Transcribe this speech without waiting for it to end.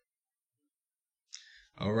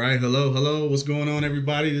All right, hello. What's going on,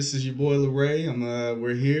 everybody? This is your boy Larray.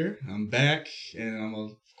 We're here. I'm back, and I'm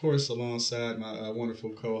of course alongside my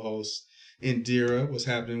wonderful co-host Indira. What's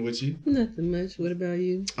happening with you? Nothing much. What about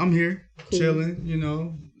you? I'm here, Cool.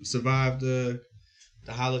 chilling. Survived the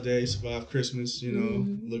holidays, survived Christmas.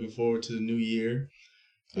 Hmm. Looking forward to the new year.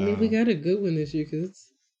 I mean, we Uh, got a good one this year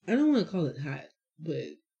because I don't want to call it hot, but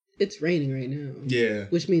it's raining right now, yeah,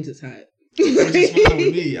 which means it's hot. which is fine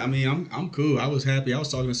with me. I mean, I'm cool. I was happy. I was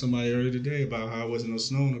talking to somebody earlier today about how it wasn't no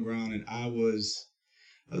snow on the ground, and I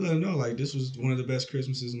let them know like this was one of the best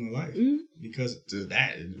Christmases of my life Mm, because of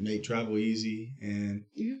that it made travel easy and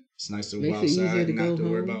yeah, it's nice to go makes it easier outside to and not go have to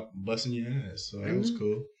worry home. about busting your ass. So I that was know.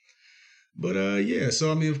 cool. But yeah,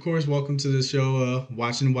 so I mean, of course, welcome to the show.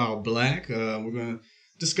 Watching While Black. We're gonna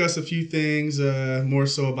discuss a few things, more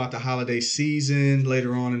so about the holiday season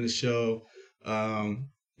later on in the show.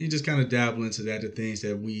 You just kind of dabble into that, the things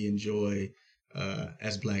that we enjoy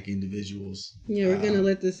as Black individuals. Yeah, we're gonna Um,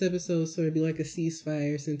 let this episode sort of be like a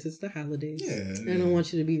ceasefire since it's the holidays. yeah, I don't yeah.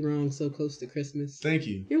 want you to be wrong so close to Christmas. Thank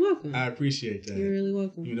you. You're welcome. I appreciate You're that. really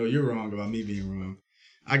welcome. You know, you're wrong about me being wrong.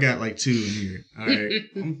 I got like two in here. All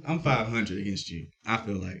right, I'm 500 against you. I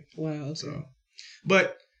feel like Wow. Okay. so,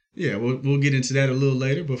 but yeah, we'll get into that a little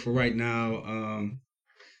later. But for right now,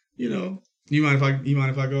 you know, you mind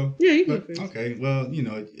if I go? Yeah, you go But first. okay, well,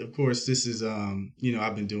 of course, this is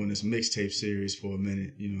I've been doing this mixtape series for a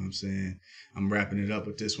minute. You know what I'm saying? I'm wrapping it up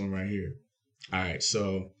with this one right here. All right,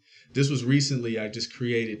 so this was recently. I just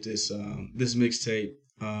created this mixtape.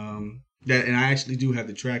 That and I actually do have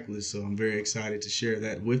the track list, so I'm very excited to share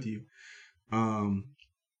that with you. Um,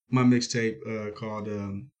 my mixtape called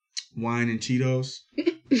Wine and Cheetos,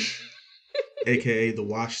 aka the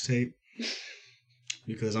Wash Tape,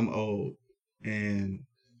 because I'm old and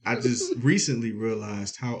I just recently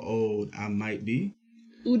realized how old I might be.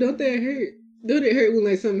 Ooh, don't that hurt? Don't it hurt when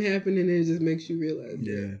like something happened and it just makes you realize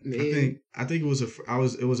Yeah, that? Man. I think it was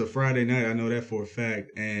a Friday night. I know that for a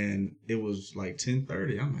fact, and it was like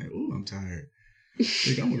 10:30. I'm like, ooh, I'm tired. I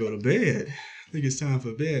think I'm gonna go to bed. I think it's time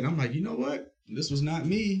for bed. And I'm like, you know what? This was not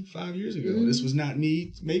me 5 years ago. This Mm. was not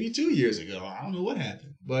me maybe 2 years ago. I don't know what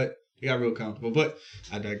happened, but it got real comfortable. But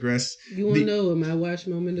I digress. You want to know what my watch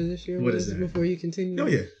moment of this year What is was that? before you continue? Oh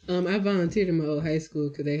yeah. I volunteered in my old high school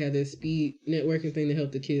because they had this speed networking thing to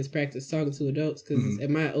help the kids practice talking to adults. Because Mm-hmm. at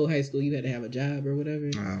my old high school, you had to have a job or whatever.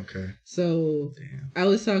 Ah, okay. So Damn. I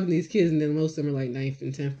was talking to these kids, and then most of them are like 9th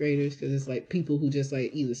and 10th graders because it's like people who just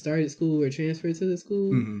like either started school or transferred to the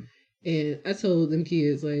school. Mm-hmm. And I told them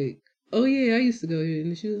kids like, "Oh yeah, I used to go here."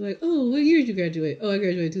 And she was like, "Oh, what year did you graduate?" "Oh, I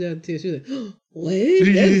graduated 2010." She was like, "Oh,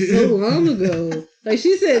 what? That's so long ago." Like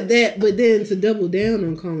she said that, but then to double down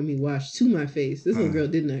on calling me Wash to my face, this little girl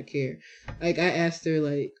did not care. Like I asked her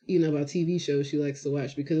like about TV shows she likes to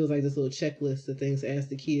watch because it was like this little checklist of things to ask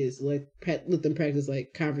the kids, to, like let them practice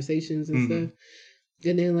like conversations and Mm-hmm. stuff.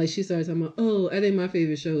 And then like she started talking about, oh, I think my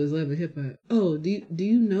favorite show is Love and Hip Hop. Oh, do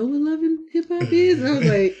you know what Love and Hip Hop is? And I was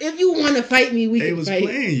like, if you want to fight me, we They can was fight.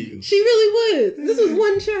 playing you. She really was. This was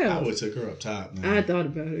one I child. would have took her up top, man. I thought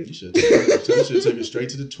about it. You should have took her straight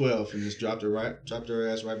to the 12th and just dropped her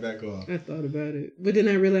ass right back off. I thought about it, but then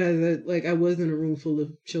I realized that like I was in a room full of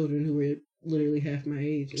children who were literally half my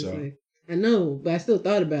age. It's So like I know, but I still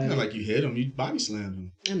thought about it's not it. like you hit him, you body slammed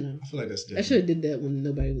him. I know. I feel like that's I different. should have did that when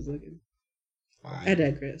nobody was looking. Fine. I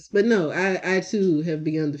digress. But no, I too have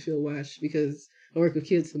begun to feel washed because I work with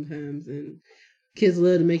kids sometimes, and kids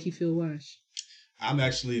love to make you feel washed. I'm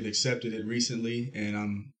actually accepted it recently, and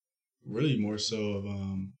I'm really more so of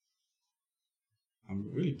I'm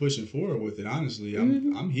really pushing forward with it. Honestly,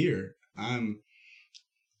 Mm-hmm. I'm here. I'm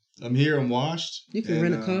here. I'm washed. You can and,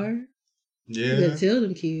 rent a car. You Yeah, gotta tell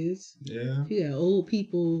them kids. yeah. You got old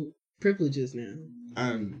people privileges now.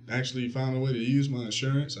 I'm actually found a way to use my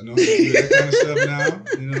insurance. I know how to do that kind of stuff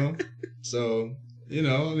now. So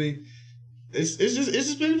I mean, it's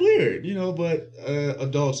just been weird, but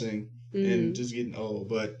adulting and just getting old.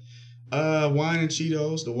 But Wine and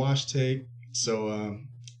Cheetos, the Wash Tape. So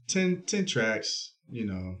 10 tracks.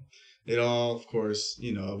 It all, of course.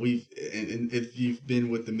 We've and if you've been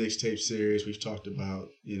with the mixtape series, we've talked about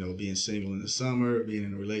being single in the summer, being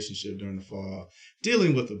in a relationship during the fall,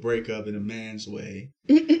 dealing with a breakup in a man's way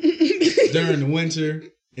during the winter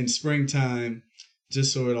and springtime,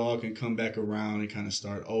 just so it all can come back around and kind of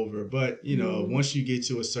start over. But once you get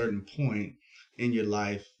to a certain point in your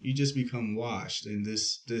life, you just become washed. And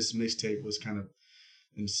this mixtape was kind of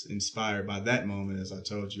inspired by that moment, as I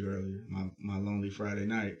told you earlier, my lonely Friday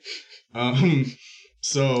night.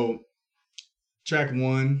 So track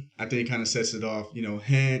one, I think, kind of sets it off.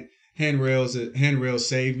 Handrails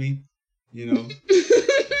saved me.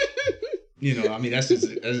 You know, I mean, that's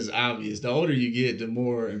just obvious. The older you get, the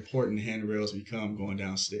more important handrails become going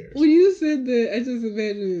downstairs. When you said that, I just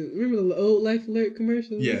imagine, remember the old Life Alert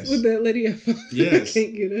commercials? Yes. With that lady I Yes.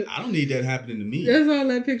 can't get up. I don't need that happening to me. That's all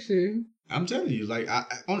I picture. I'm telling you, like,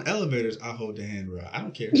 on elevators, I hold the handrail. I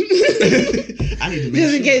don't care. I need to make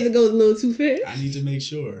Just in case it goes a little too fast. I need to make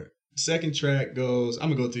sure. Second track goes, I'm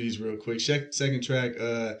going to go through these real quick. Second track,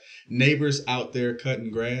 neighbors out there cutting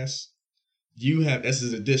grass. This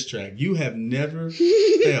is a diss track. You have never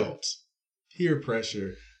felt peer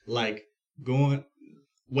pressure like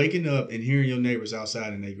waking up and hearing your neighbors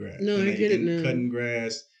outside in their grass. No, I get it now. Cutting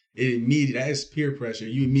grass. That is peer pressure.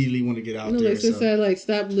 You immediately want to get out there. Like since I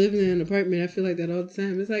stopped living in an apartment, I feel like that all the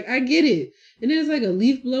time. It's like, I get it. And then it's like a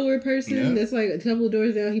leaf blower person that's like a couple of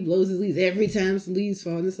doors down. He blows his leaves every time some leaves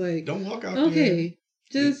fall. And it's like, don't walk out there.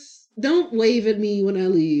 Just don't wave at me when I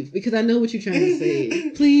leave because I know what you're trying to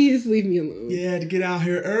say. Please leave me alone. Yeah, to get out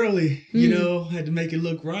here early. You know, had to make it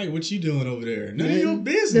look right. What you doing over there? None of your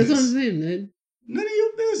business. That's what I'm saying, Ned. None of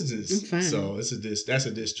your business. I'm fine. So that's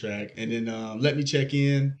a diss track. And then Let Me Check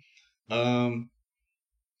In.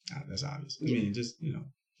 That's obvious. I mean,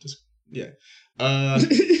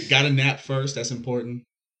 got a nap first. That's important.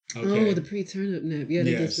 Okay. Oh, the pre-turn up nap. Yeah,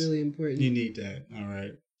 that's really important. You need that. All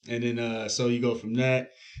right. And then so you go from that.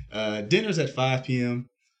 Dinner's at 5 p.m.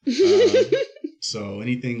 So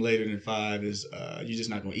anything later than 5 is you're just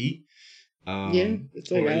not gonna eat. It's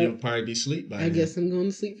like you'll probably be asleep by then. I guess I'm going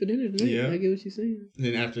to sleep for dinner tonight. Yeah. I get what you're saying. And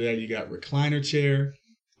then after that, you got recliner chair.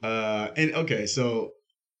 And okay, so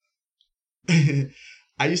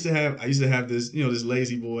I used to have this, this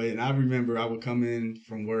lazy boy, and I remember I would come in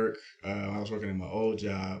from work. I was working at my old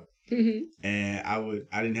job, and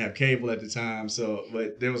I didn't have cable at the time,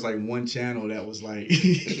 but there was like one channel that was like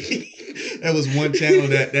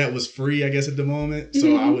that was free, I guess, at the moment.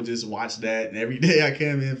 So I would just watch that, and every day I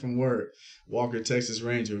came in from work, Walker Texas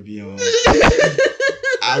Ranger would be on.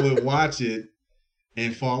 I would watch it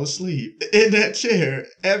and fall asleep in that chair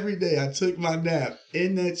every day. I took my nap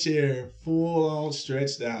in that chair, full on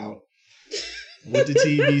stretched out, with the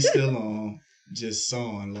TV still on, just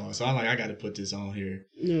sawing long. So I'm like, I got to put this on here.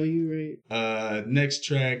 No, you're right. Next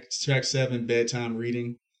track 7, bedtime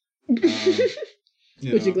reading.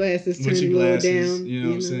 With your glasses turned a little down. You know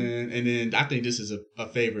what I'm saying? And then I think this is a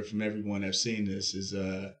favorite from everyone that's seen this is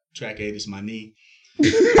track 8 is My Knee.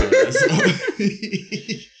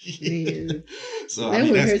 So that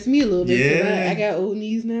one hurts me a little bit. Yeah, I got old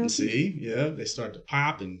knees now. See, they start to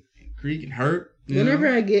pop and creak and hurt. Whenever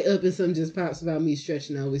I get up and something just pops about me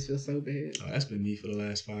stretching, I always feel so bad. Oh, that's been me for the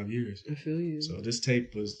last 5 years. I feel you. So this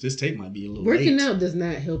tape might be a little working late. out does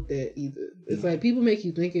not help that either. It's like people make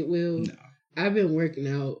you think it will. No. I've been working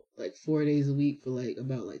out like 4 days a week for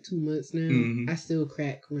about 2 months now. Mm-hmm. I still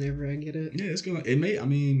crack whenever I get up. Yeah,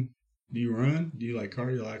 do you run? Do you like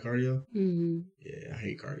cardio? Mm-hmm. Yeah, I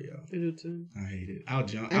hate cardio. I do too. I hate it. I'll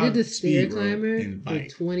jump. I did the stair climber for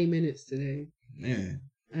 20 minutes today. Man.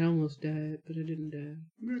 I almost died, but I didn't die.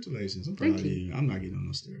 Congratulations. I'm proud of you. I'm not getting on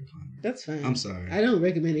no stair climber. That's fine. I'm sorry. I don't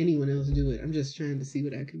recommend anyone else do it. I'm just trying to see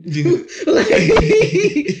what I can do.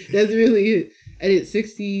 That's really it. I did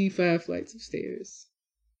 65 flights of stairs.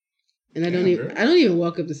 And I don't even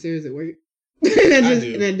walk up the stairs at work. And I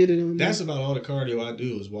did it on That's about all the cardio I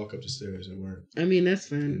do is walk up the stairs at work. I mean, that's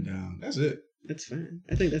fine. And down. That's it. That's fine.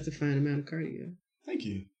 I think that's a fine amount of cardio. Thank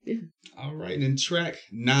you. Yeah. All right. And then track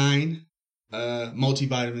 9,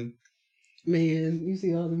 multivitamin. Man, you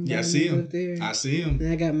see all them I see them. up there. I see them.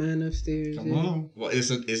 And I got mine upstairs. Come on. Well,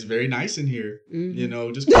 it's very nice in here.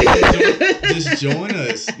 Mm-hmm. Just join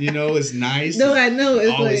us. It's nice. No, I know.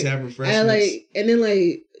 It's always have refreshments. And then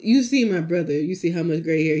you see my brother. You see how much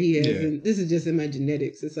gray hair he has, and this is just in my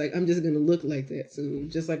genetics. It's like I'm just gonna look like that soon,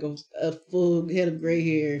 just like a full head of gray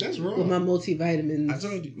hair. That's wrong. With my multivitamins. I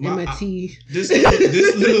told you, and my tea. This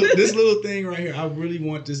little thing right here. I really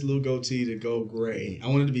want this little goatee to go gray. I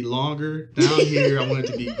want it to be longer down here. I want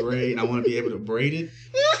it to be gray, and I want to be able to braid it.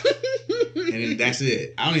 And then that's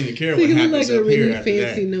it. I don't even care what happens up here after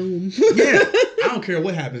that. Fancy gnome. Yeah, I don't care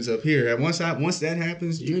what happens up here. Once that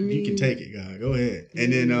happens, you can take it, guy. Go ahead.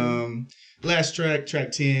 And then last track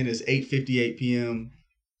 10 is 8:58 p.m.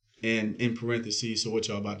 and in parentheses. So what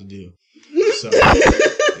y'all about to do? So,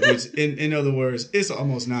 which in other words, it's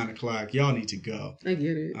almost 9 o'clock. Y'all need to go. I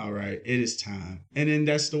get it. All right, it is time. And then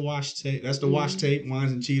that's the wash tape. That's the wash tape,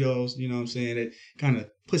 wines and Cheetos. You know what I'm saying? It kind of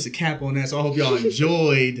puts a cap on that. So I hope y'all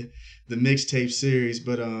enjoyed the mixtape series.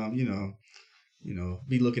 But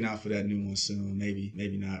be looking out for that new one soon.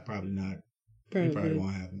 Maybe not. Probably not. It probably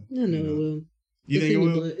won't happen. I know it will. You think it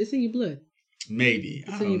will? It's in your blood. Maybe.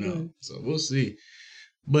 I don't know. So we'll see.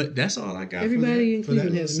 But that's all I got. Everybody in for that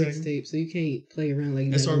Cleveland has a segment. mixtape, so you can't play around like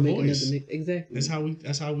you That's gotta our make voice. another mix. Exactly.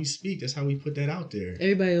 That's how we speak. That's how we put that out there.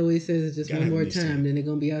 Everybody always says it's just Gotta one have a more mixtape. time, then they're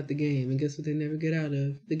gonna be out the game, and guess what? They never get out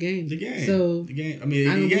of the game. The game. So the game. I mean,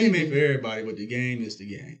 I the don't game believe ain't for everybody, but the game is the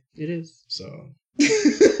game. it is. So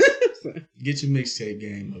So, get your mixtape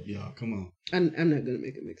game up, y'all. Come on. I'm not gonna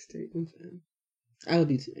make a mixtape. I'm fine. I would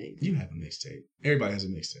be too angry. You have a mixtape. Everybody has a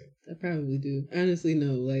mixtape. I probably do. Honestly,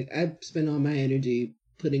 no. Like I spend all my energy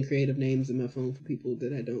putting creative names in my phone for people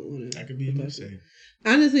that I don't want to. That could be a mixtape.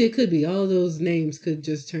 Honestly, it could be. All those names could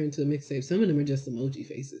just turn to a mixtape. Some of them are just emoji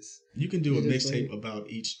faces. You can do a It's just mixtape like- about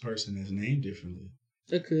each person that's named differently.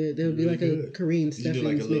 It could. There would be Really like a good. Kareem You can do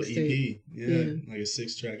like a Steffens little mixtape. EP. Yeah, like a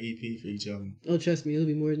 6-track EP for each of them. Oh, trust me, it'll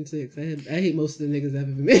be more than 6. I hate most of the niggas I've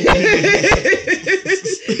ever met.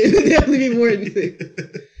 It would definitely be more than 6.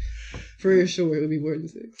 For sure, it would be more than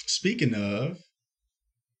 6. Speaking of,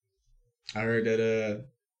 I heard that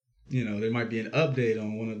there might be an update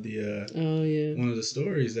on one of the Oh yeah. one of the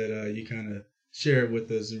stories that you kind of shared with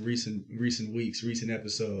us in recent weeks, recent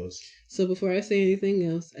episodes. So before I say anything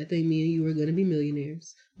else, I think me and you are going to be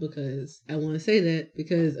millionaires because I want to say that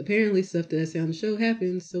because apparently stuff that I say on the show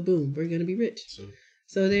happens. So boom, we're going to be rich.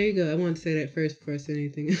 So there you go. I want to say that first before I say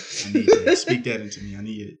anything else. I need that. Speak that into me. I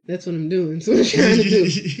need it. That's what I'm doing. That's what I'm trying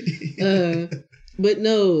to do. But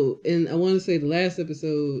no, and I want to say the last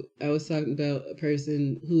episode, I was talking about a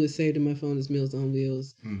person who is saved in my phone as Meals on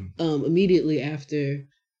Wheels. Immediately after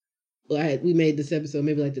we made this episode,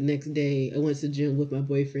 maybe like the next day, I went to the gym with my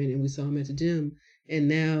boyfriend and we saw him at the gym. And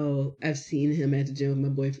now I've seen him at the gym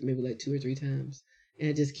with my boyfriend maybe like 2 or 3 times. And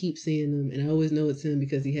I just keep seeing him. And I always know it's him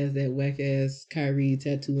because he has that whack ass Kyrie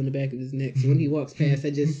tattoo on the back of his neck. So when he walks past, I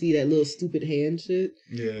just see that little stupid hand shit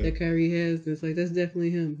that Kyrie has. And it's like, that's definitely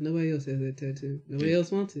him. Nobody else has that tattoo. Nobody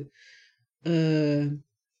else wants it. Did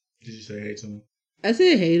you say hey to him? I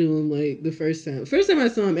said hey to him like the first time. First time I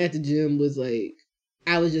saw him at the gym was like,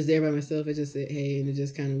 I was just there by myself. I just said hey, and it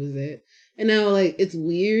just kind of was that. And now, like, it's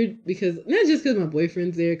weird because, not just because my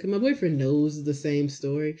boyfriend's there, because my boyfriend knows the same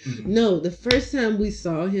story. Mm-hmm. No, the first time we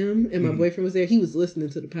saw him and my boyfriend was there, he was listening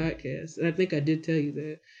to the podcast. And I think I did tell you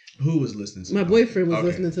that. Who was listening to my boyfriend was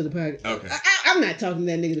listening to the podcast. Okay. I'm not talking to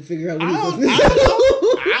that nigga to figure out what he's listening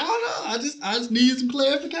to. I don't know. I just need some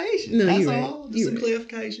clarification. No, that's you're all. Right. Just some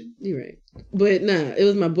clarification. You're right. But nah, it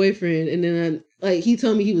was my boyfriend. And then he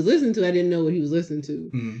told me he was listening to, I didn't know what he was listening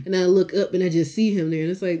to. Mm-hmm. And I look up and I just see him there.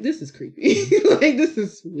 And it's like, this is creepy. Like, this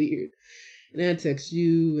is weird. And I text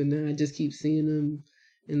you and then I just keep seeing him.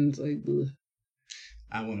 And it's like, ugh.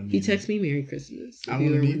 I want to meet He texts me Merry Christmas. I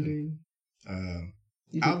want to meet him.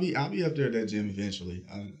 I'll be up there at that gym eventually.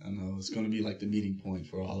 I know it's going to be like the meeting point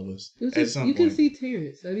for all of us. At some point. You can see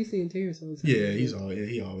Terrence. I be seeing Terrence all the time. Yeah,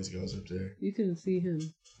 he always goes up there. You can see him.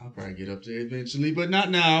 I'll probably get up there eventually, but not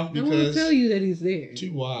now because I want to tell you that he's there.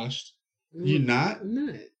 Too washed. You're not? I'm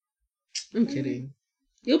not. I'm kidding.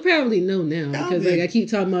 You'll probably know now because I keep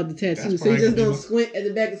talking about the tattoo. So you're just gonna squint at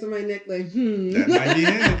the back of somebody's neck like, That might be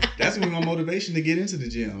him. That's gonna be my motivation to get into the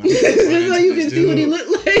gym. Just so you can see what he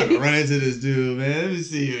look like. I'm gonna run into this dude, man. Let me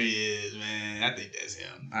see who he is, man. I think that's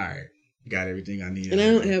him. All right. Got everything I need. And I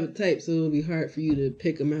don't have a type, so it'll be hard for you to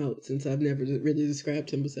pick him out since I've never really described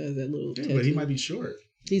him besides that little tattoo. But he might be short.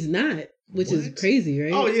 He's not, which is crazy,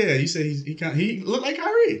 right? Oh yeah, you said he looked like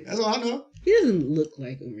Kyrie. That's all I know. He doesn't look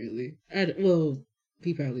like him really.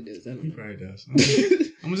 He probably does. I don't know. He probably does. I'm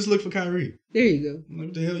gonna just look for Kyrie. There you go.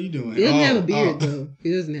 What the hell are you doing? He doesn't have a beard though.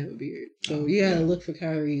 He doesn't have a beard, so you gotta look for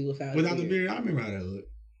Kyrie without the beard. I remember how that looked.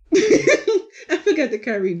 I forgot that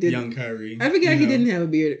Kyrie did. Young Kyrie. I forgot he didn't have a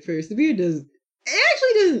beard at first. The beard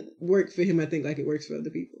actually doesn't work for him. I think like it works for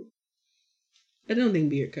other people. I don't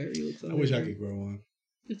think beard Kyrie looks like. I wish I could grow one.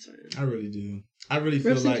 It's fine. I really do. I really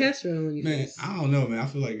feel like castor on your man. face. I don't know, man. I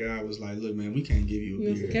feel like God was like, "Look, man, we can't give you a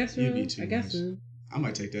beard. Some castor You'd be too I got much. some. I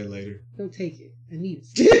might take that later. Don't take it. I need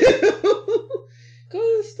it. Go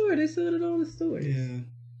to the store. They sell it all in the store. Yeah.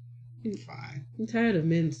 Fine. I'm tired of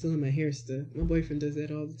men stealing my hair stuff. My boyfriend does that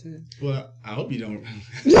all the time. Well, I hope you don't.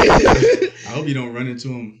 I hope you don't run into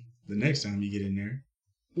him the next time you get in there.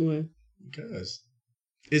 Why? Because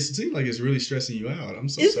it seems like it's really stressing you out. I'm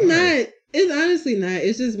so sorry. It's not. It's honestly not.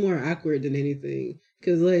 It's just more awkward than anything.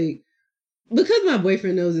 Because my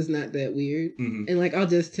boyfriend knows it's not that weird. Mm-hmm. And I'll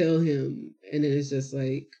just tell him. And then it's just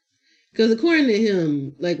because according to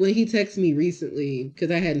him, when he texted me recently,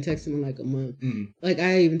 because I hadn't texted him in a month,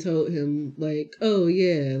 I even told him, oh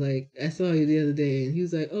yeah, I saw you the other day. And he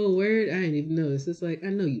was like, oh, word? I didn't even notice. It's I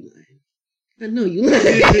know you lying. I know you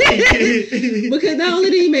lying. Because not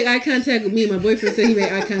only did he make eye contact with me, my boyfriend said he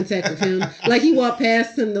made eye contact with him. Like, he walked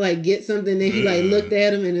past him to, like, get something, and he, like, looked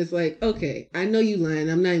at him, and it's like, okay, I know you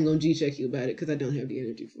lying. I'm not even going to G-check you about it because I don't have the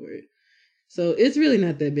energy for it. So it's really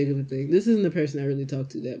not that big of a thing. This isn't the person I really talk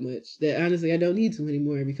to that much. That, honestly, I don't need to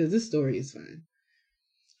anymore because this story is fine.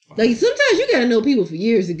 Like, sometimes you got to know people for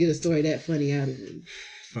years to get a story that funny out of them.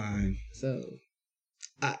 Fine. So...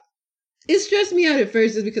 it stressed me out at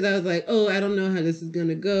first just because I was like, oh, I don't know how this is going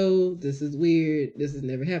to go. This is weird. This has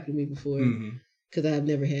never happened to me before. Because I've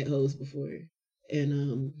never had hoes before.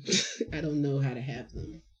 And I don't know how to have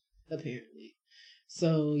them, apparently.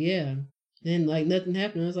 So, yeah. Then, like, nothing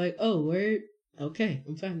happened. I was like, oh, word? Okay,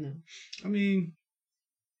 I'm fine now. I mean,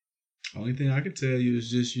 only thing I can tell you is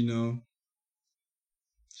just, you know,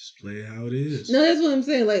 just play it how it is. No, that's what I'm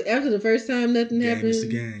saying. Like, after the first time nothing happened. Game is the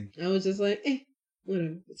game. I was just like,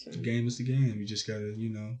 whatever, it's fine. The game is the game. You just gotta,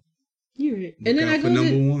 you know. You're right. And then I go for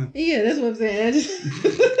number one. Yeah, that's what I'm saying. I just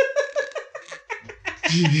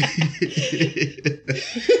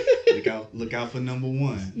look out for number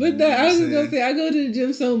one. But I was just gonna say, I go to the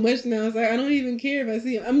gym so much now. It's like I don't even care if I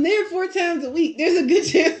see him. I'm there 4 times a week. There's a good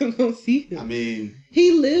chance I'm gonna see him. I mean,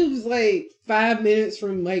 he lives like 5 minutes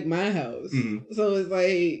from like my house, so it's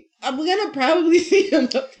like I'm gonna probably see him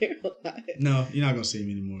up there a lot. No, you're not gonna see him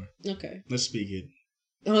anymore. Okay, let's speak it.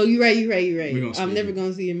 Oh, you're right. I'm never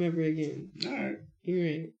gonna see him ever again. All right, you're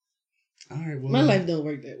right. All right. Well, my life don't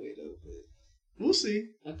work that way though. But... we'll see.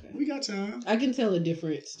 Okay, we got time. I can tell a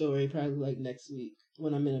different story probably like next week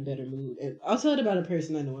when I'm in a better mood, and I'll tell it about a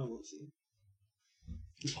person I know I won't see.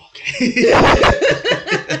 Okay.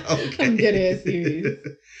 Okay. I'm dead ass serious.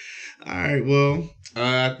 All right. Well,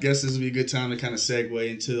 I guess this would be a good time to kind of segue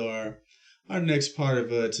into our next part of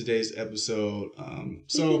today's episode.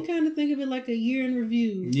 So you can kind of think of it like a year in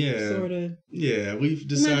review. Yeah. Sort of. Yeah, we've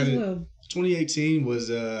decided 2018 was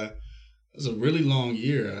a really long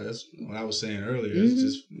year. That's what I was saying earlier. It's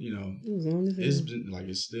just, you know, it's been like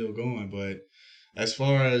it's still going. But as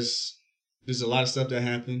far as there's a lot of stuff that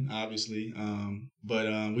happened, obviously.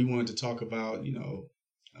 But we wanted to talk about, you know,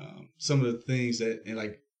 some of the things that, and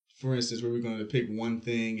like, for instance, we were going to pick one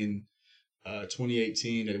thing in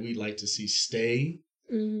 2018 that we'd like to see stay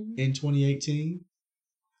in 2018.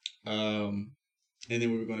 And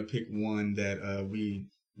then we were going to pick one that we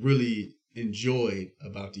really enjoyed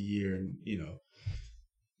about the year, and, you know,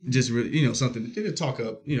 just really, you know, something to talk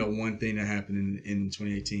up, you know, one thing that happened in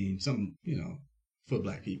 2018, something, you know, for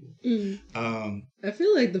Black people. I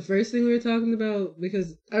feel like the first thing we were talking about,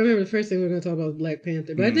 because I remember the first thing we were going to talk about was Black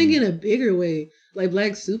Panther, but I think in a bigger way, like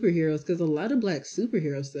Black superheroes, because a lot of Black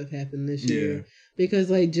superhero stuff happened this year. Because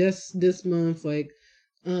like just this month, like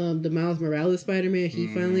the Miles Morales Spider-Man, he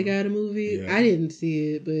finally got a movie. I didn't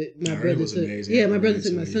see it, but my brother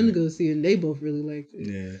took my son to go see it, and they both really liked it.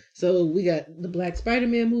 Yeah. So we got the Black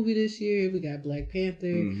Spider-Man movie this year. We got Black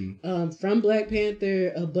Panther. From Black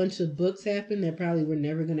Panther, a bunch of books happened that probably were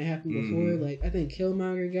never going to happen before. Like I think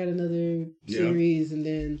Killmonger got another series, and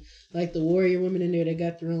then like the Warrior Women in there, they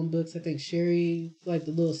got their own books. I think Sherry, like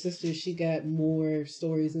the little sister, she got more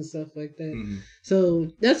stories and stuff like that.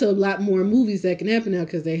 So that's a lot more movies that can happen now,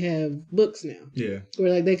 because they have books now. Yeah.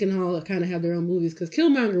 Where like they can all kind of have their own movies, because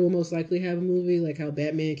Killmonger will most likely have a movie, like how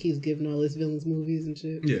Batman keeps giving all his villains movies and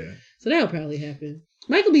shit. Yeah. So that'll probably happen.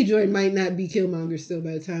 Michael B. Jordan might not be Killmonger still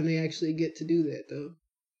by the time they actually get to do that, though.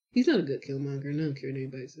 He's not a good Killmonger, and I don't care what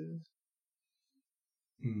anybody says.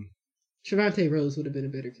 Trevante Rose would have been a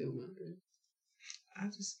better Killmonger.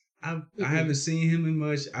 I haven't seen him in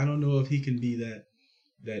much. I don't know if he can be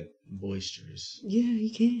that boisterous. Yeah,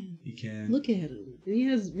 he can. He can. Look at him. And he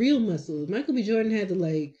has real muscles. Michael B. Jordan had to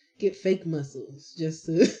like get fake muscles just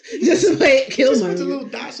to play Killmonger. Just put the little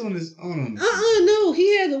dots on him. No,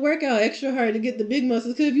 he had to work out extra hard to get the big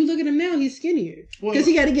muscles. Because if you look at him now, he's skinnier. Because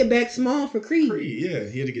he got to get back small for Creed. Yeah,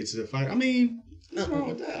 he had to get to the fight. I mean, what's wrong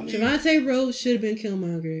with that? Trevante Rhodes should have been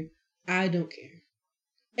Killmonger. I don't care.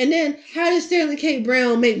 And then, how did Stanley K.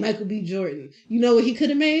 Brown make Michael B. Jordan? You know what he could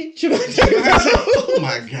have made? Trevante Rhodes. Oh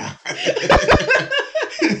my God.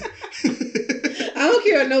 I don't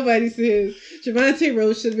care what nobody says. Trevante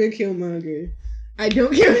Rhodes should have been Killmonger. I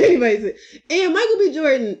don't care what anybody says. And Michael B.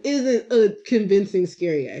 Jordan isn't a convincing,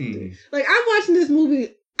 scary actor. Like, I'm watching this movie,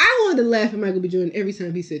 I wanted to laugh at Michael B. Jordan every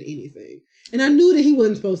time he said anything. And I knew that he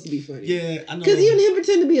wasn't supposed to be funny. Yeah, I know. Because even him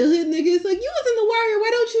pretend to be a hood nigga, it's like, you was in The Wire, why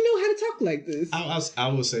don't you know how to talk like this? I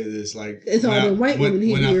will say this, like... It's all the white women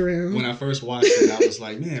he be around. When I first watched it, I was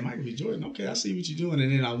like, man, Michael B. Jordan, okay, I see what you're doing.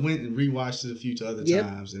 And then I went and rewatched it a few other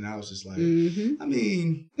times, and I was just like, I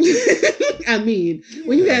mean...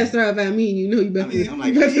 when you gotta start off, you know you better, I'm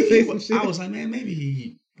like, say some shit. I was like, man, maybe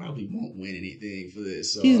he probably won't win anything for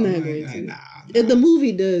this. So He's not I'm going like, to. nah. If the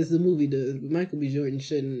movie does, the movie does. But Michael B. Jordan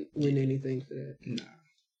shouldn't win anything for that. Nah.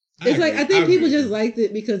 It's like, I think people just like liked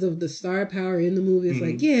it because of the star power in the movie. It's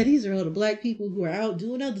Mhm. like, yeah, these are all the black people who are out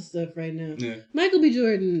doing other stuff right now. Yeah. Michael B.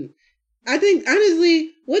 Jordan, I think,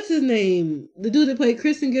 honestly, what's his name? The dude that played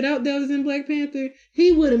Kristen Get Out that was in Black Panther?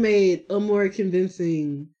 He would have made a more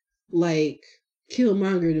convincing, like,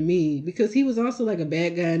 Killmonger to me. Because he was also, like, a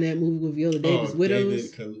bad guy in that movie with Viola Davis,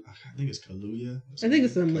 Widows. I think it's Kaluuya. I think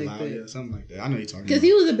it's something like that. Something like that. I know you're talking about. Because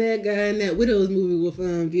he was a bad guy in that Widows movie with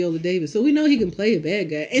Viola Davis. So we know he can play a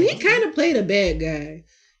bad guy. And he kind of played a bad guy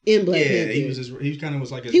in Black Panther. He kind of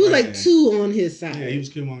was like his He was right like hand. two on his side. Yeah, he was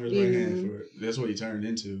Killmonger's right hand for it. That's what he turned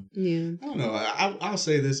into. Yeah. I don't know. I'll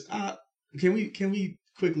say this. Can we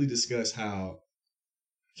quickly discuss how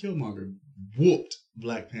Killmonger whooped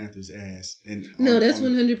Black Panther's ass? No, that's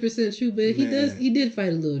 100% true. But he did fight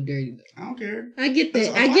a little dirty though. I don't care. I get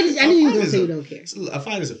that. I get it. I knew you were gonna say you don't care. A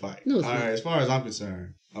fight is a fight. No, all right. As far as I'm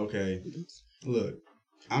concerned, okay. Look,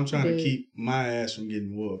 I'm trying to keep my ass from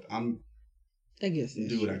getting whooped. I guess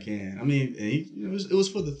do what I can. I mean, it was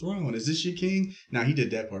for the throne. Is this your king? Now he did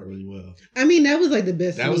that part really well. I mean, that was like the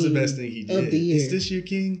best. That was the best thing he did of the year. Is this your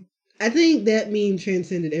king? I think that meme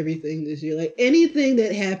transcended everything this year. Like anything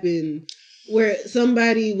that happened where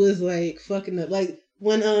somebody was like fucking up, like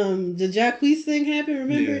when the Jacquees thing happened.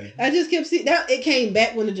 Remember, I just kept seeing that it came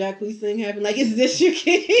back when the Jacquees thing happened. Like, is this your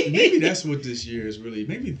king? Maybe that's what this year is really.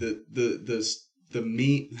 Maybe the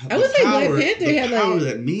meme. I would say Black Panther had power like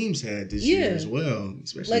that memes had this year as well.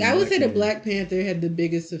 Especially like I would say that Black Panther had the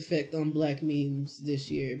biggest effect on Black memes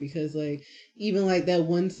this year because like even like that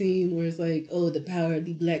one scene where it's like, oh, the power of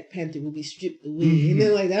the Black Panther will be stripped away, and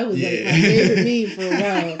then like that was like my favorite meme for a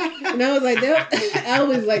while, and I was like that. I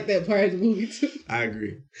always liked that part of the movie too. I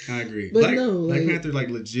agree. But Black Panther like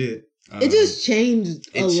legit. It just changed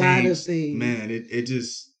a lot of things. Man, it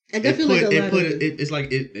just. Like, I feel like it's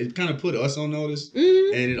like it kind of put us on notice,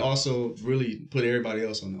 and it also really put everybody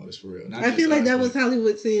else on notice for real. I feel like that was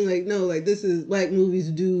Hollywood saying like, no, like this is Black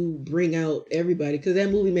movies do bring out everybody because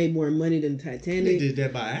that movie made more money than Titanic. They did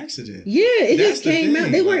that by accident. Yeah, it just came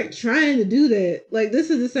out. They weren't trying to do that. Like this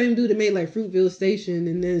is the same dude that made like Fruitville Station,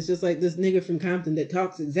 and then it's just like this nigga from Compton that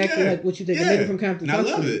talks exactly like what you think a nigga from Compton talks.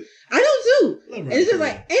 I love it. I do too. And it's just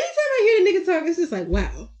like anytime I hear the nigga talk, it's just like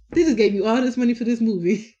wow. They just gave you all this money for this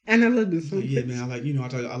movie, and I love this movie. Yeah, man.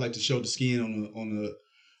 I like to show the skin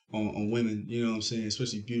on women. You know what I'm saying?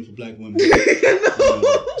 Especially beautiful Black women.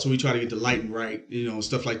 So we try to get the lighting right,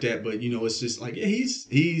 stuff like that. But it's just like he's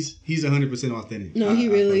 100% authentic. No, he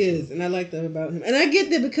really is, and I like that about him. And I get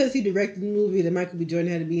that because he directed the movie that Michael B.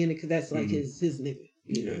 Jordan had to be in it because that's like his nigga.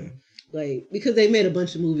 You know. Like, because they made a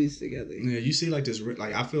bunch of movies together. Yeah, you see, like, this,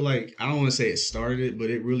 like, I feel like, I don't want to say it started it, but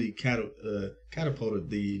it really catapulted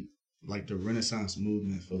the Renaissance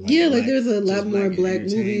movement for, like, like, there's a lot more Black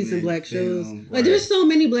movies and Black shows. Like, there's so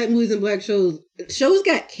many Black movies and Black shows. Shows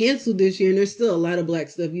got canceled this year, and there's still a lot of Black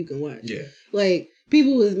stuff you can watch. Yeah. Like,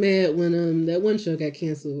 people was mad when that one show got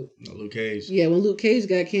canceled. Luke Cage. Yeah, when Luke Cage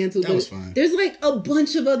got canceled. That was fine. There's, like, a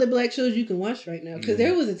bunch of other Black shows you can watch right now. Because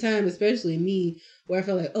there was a time, especially me, where I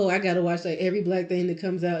felt like, oh, I gotta watch like every Black thing that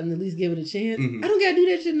comes out and at least give it a chance. I don't gotta do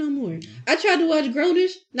that shit no more. I tried to watch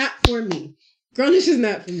Grownish, not for me. Grownish is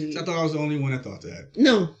not for me. I thought I was the only one that thought that.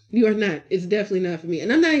 No, you are not. It's definitely not for me.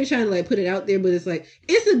 And I'm not even trying to like put it out there, but it's like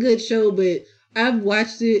it's a good show, but I've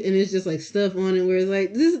watched it and it's just like stuff on it where it's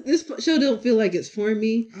like this show don't feel like it's for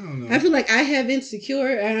me. I don't know. I feel like I have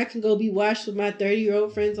Insecure and I can go be watched with my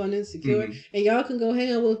 30-year-old friends on Insecure and y'all can go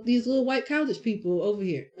hang out with these little white college people over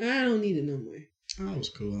here. I don't need it no more. I was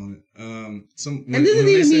cool on it. When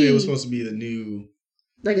they said it was supposed to be the new,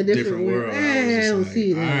 like a different world, I don't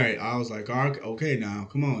see that. All right, I was like, okay, now,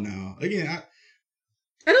 come on, now. Again, I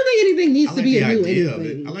don't think anything needs to be a new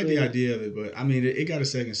anything. I like the idea of it, but I mean, it got a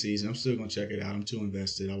second season. I'm still gonna check it out. I'm too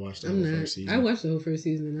invested. I watched the whole first season. I watched the whole first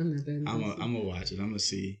season, and I'm not that invested. I'm gonna watch it. I'm gonna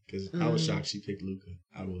see because I was shocked she picked Luca.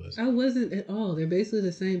 I wasn't at all. They're basically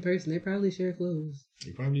the same person. They probably share clothes.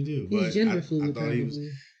 They probably do. He's gender fluid. Probably.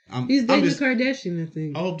 He's dating a Kardashian, I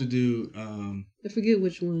think. I hope the dude. I forget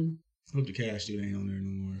which one. I hope the Cash dude ain't on there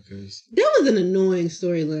no more because that was an annoying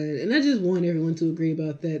storyline, and I just want everyone to agree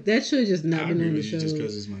about that. That should have just not been on the show. Just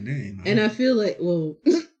because it's my name, I feel like, well,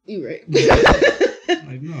 you're right.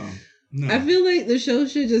 Like no. I feel like the show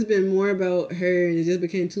should just been more about her, and it just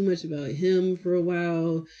became too much about him for a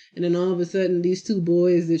while, and then all of a sudden, these two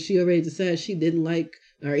boys that she already decided she didn't like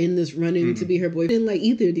are in this running to be her boyfriend. Didn't like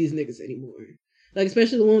either of these niggas anymore. Like,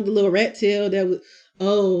 especially the one with the little rat tail. That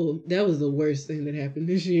was the worst thing that happened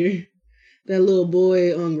this year. That little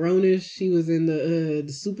boy on Grownish, he was in the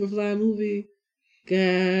Superfly movie.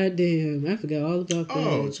 God damn, I forgot all about that.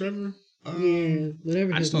 Oh, Trevor. Yeah,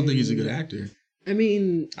 whatever. I just don't think he's a good actor. I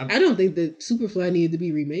mean, I don't think that Superfly needed to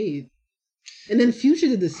be remade. And then Future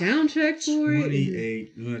did the soundtrack for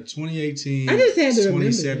it. 2018. I just had to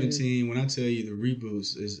 2017. When I tell you the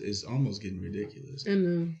reboots is almost getting ridiculous. I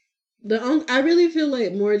know. I really feel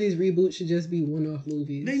like more of these reboots should just be one-off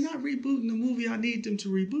movies. They not rebooting the movie I need them to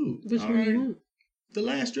reboot. Which one do you want? The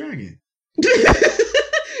Last Dragon.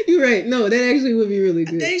 You're right. No, that actually would be really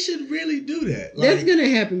good. They should really do that. That's gonna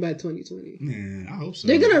happen by 2020. Man, I hope so.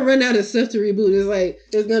 They're gonna run out of stuff to reboot. It's like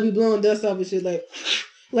there's gonna be blowing dust off and shit.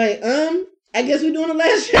 I guess we're doing the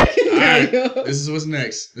Last Dragon now, yo. This is what's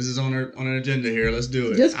next. This is on an agenda here. Let's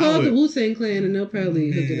do it. Just call it the Wu-Tang Clan and they'll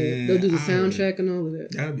probably hook it up. They'll do the soundtrack and all of that.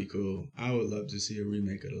 That'd be cool. I would love to see a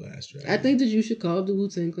remake of The Last Dragon. I think that you should call it the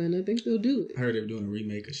Wu-Tang Clan. I think they'll do it. I heard they were doing a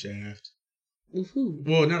remake of Shaft. With who?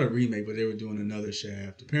 Well, not a remake, but they were doing another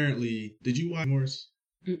Shaft. Apparently, did you watch Morris?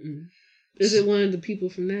 Mm-mm. Is it one of the people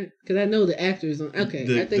from that? Because I know the actors on. Okay,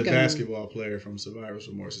 I think the basketball player from Survivor's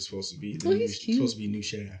Remorse is supposed to be. He's cute. Supposed to be new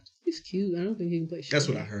Shaft. He's cute. I don't think he can play Shaft. That's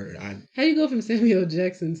what I heard. How you go from Samuel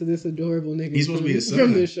Jackson to this adorable nigga? He's supposed to be the son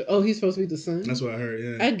from the show. Oh, he's supposed to be the son. That's what I heard.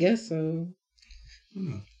 Yeah, I guess so.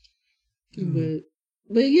 Mm-hmm.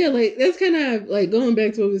 But yeah, like that's kind of like going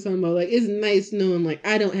back to what we were talking about. Like it's nice knowing like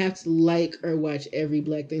I don't have to like or watch every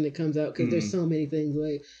black thing that comes out because there's so many things.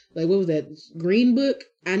 Like what was that Green Book?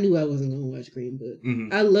 I knew I wasn't gonna watch Green Book.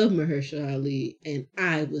 Mm-hmm. I love Mahershala Ali, and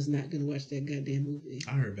I was not gonna watch that goddamn movie.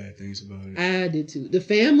 I heard bad things about it. I did too. The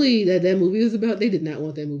family that movie was about, they did not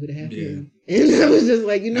want that movie to happen. Yeah. And I was just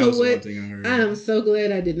like, you know what? I am so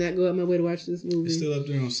glad I did not go out my way to watch this movie. It's still up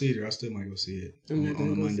there on Cedar. I still might go see it. I'm not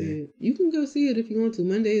gonna go see it. You can go see it if you want to.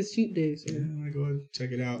 Monday is cheap day, so yeah, I might go ahead and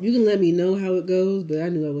check it out. You can let me know how it goes, but I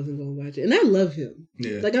knew I wasn't gonna watch it. And I love him.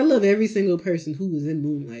 Yeah. Like I love every single person who was in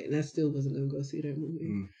Moonlight, and I still wasn't gonna go see that movie.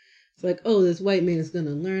 Mm. It's like, oh, this white man is gonna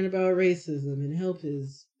learn about racism and help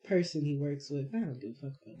his person he works with. I don't give a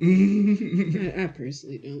fuck about that. I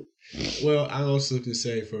personally don't. Well, I also can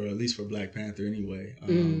say for at least for Black Panther anyway,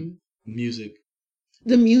 music.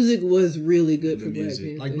 The music was really good for Black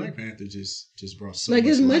Panther. Like Black Panther just brought so like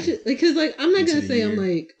much as much life because like I'm not gonna say year. I'm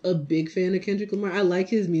like a big fan of Kendrick Lamar. I like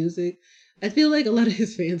his music. I feel like a lot of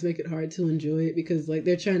his fans make it hard to enjoy it because like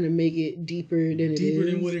they're trying to make it deeper than it is. Deeper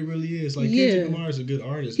than what it really is. Like Kendrick Lamar is a good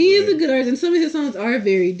artist. He is a good artist, and some of his songs are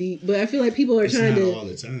very deep. But I feel like people are trying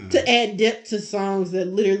to add depth to songs that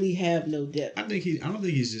literally have no depth. I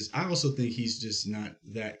also think he's just not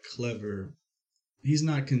that clever. He's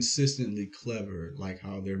not consistently clever like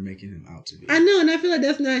how they're making him out to be. I know, and I feel like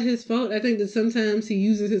that's not his fault. I think that sometimes he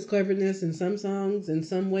uses his cleverness in some songs in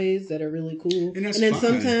some ways that are really cool. And then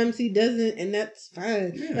sometimes he doesn't, and that's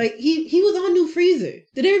fine. Yeah. Like he was on New Freezer.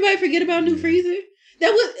 Did everybody forget about New Freezer?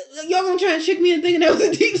 That was y'all gonna try and trick me into thinking that was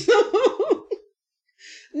a deep song.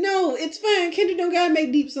 No, it's fine. Kendrick don't gotta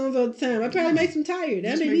make deep songs all the time. I probably makes him tired.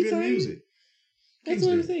 That made me tired. Music. That's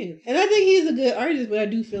what I'm saying. And I think he's a good artist, but I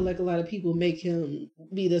do feel like a lot of people make him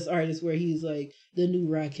be this artist where he's like the new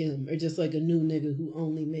Rakim or just like a new nigga who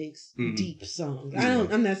only makes deep songs.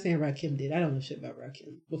 I'm not saying Rakim did. I don't know shit about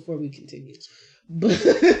Rakim before we continue. But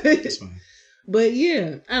that's fine. But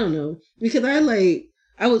yeah, I don't know. Because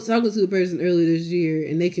I was talking to a person earlier this year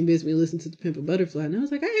and they convinced me to listen to The Pimp a Butterfly, and I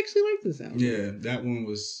was like, I actually like this album. Yeah,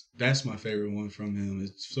 that's my favorite one from him.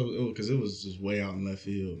 Because it was just way out in left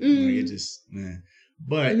field. Like it just, man.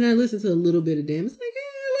 But and I listened to a little bit of Damn. It's like,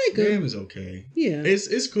 I like him. Damn is okay. Yeah,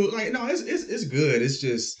 it's cool. Like no, it's good. It's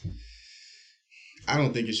just I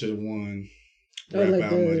don't think it should have won Rap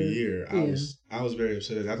Album of the Year. I was very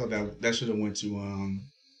upset. I thought that should have went to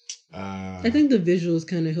I think the visuals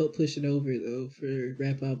kind of help push it over though for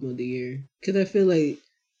Rap Album of the Year because I feel like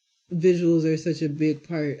visuals are such a big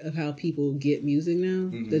part of how people get music now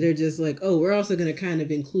that they're just like, oh, we're also going to kind of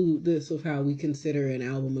include this with how we consider an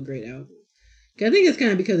album a great album. I think it's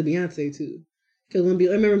kind of because of Beyonce too. Because I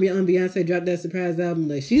remember when Beyonce dropped that surprise album,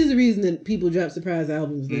 like she's the reason that people drop surprise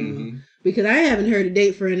albums now. Because I haven't heard a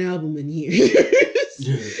date for an album in years.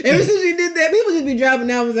 Ever since she did that, people just be dropping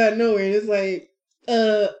albums out of nowhere, and it's like,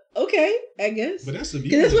 okay, I guess. But that's the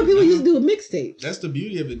beauty. Because that's what people used to do with mixtapes. That's the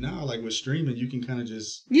beauty of it now. Like with streaming, you can kind of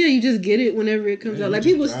just you just get it whenever it comes out. Like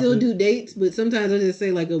people still do dates, but sometimes they'll just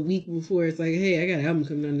say like a week before. It's like, hey, I got an album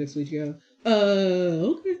coming out next week, y'all.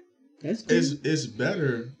 Okay. That's cool. It's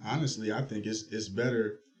better, honestly. I think it's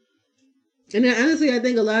better. And then, honestly, I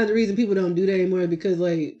think a lot of the reason people don't do that anymore is because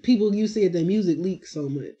like people used to see their music leak so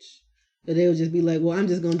much that they would just be like, "Well, I'm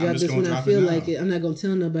just gonna drop this when I feel like it. I'm not gonna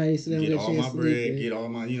tell nobody so they don't get a chance to bread, get all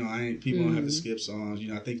my. People don't have to skip songs.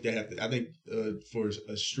 I think they have to. I think for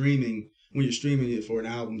a streaming when you're streaming it for an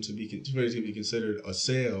album to be considered a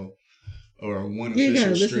sale or one You official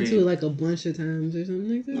gotta listen stream. to it like a bunch of times or something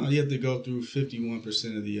like that. No, you have to go through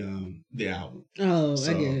 51% of the album. Oh,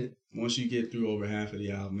 So I get it. once you get through over half of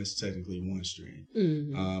the album, it's technically one stream.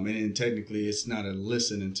 Mm-hmm. And then technically, it's not a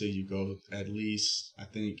listen until you go at least, I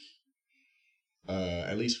think,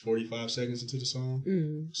 at least 45 seconds into the song.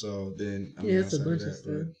 Mm-hmm. So then, I mean, Yeah, it's a outside bunch of of that,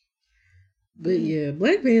 stuff. But yeah,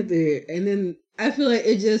 Black Panther, and then I feel like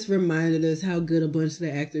it just reminded us how good a bunch of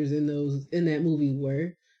the actors in that movie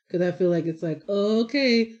were. Because I feel like it's like, oh,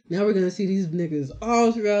 okay, now we're gonna see these niggas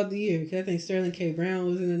all throughout the year. Because I think Sterling K. Brown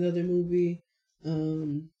was in another movie.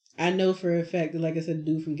 I know for a fact that, like I said, the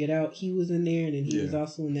dude from Get Out, he was in there, and then he was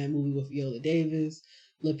also in that movie with Viola Davis,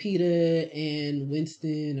 Lupita, and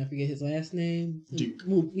Winston. I forget his last name. Duke.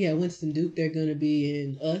 Yeah, Winston Duke. They're gonna be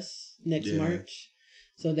in Us next March.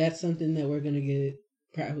 So that's something that we're gonna get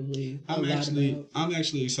probably. I'm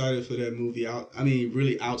actually excited for that movie.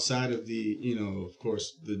 Really outside of the, of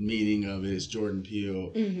course, the meaning of it is Jordan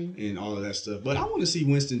Peele and all of that stuff. But I want to see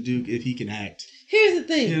Winston Duke if he can act. Here's the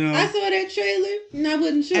thing. I saw that trailer and I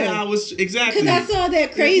wasn't sure. And I was exactly because I saw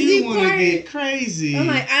that crazy if you want part. to get crazy. I'm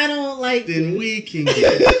like, I don't like. Then this. we can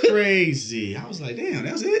get crazy. I was like, damn,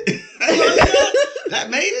 that was it.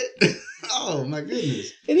 That made it. Oh my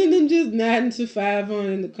goodness. And then them just nodding to 5 on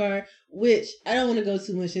in the car, which I don't want to go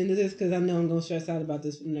too much into this because I know I'm going to stress out about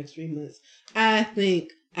this for the next 3 months. I think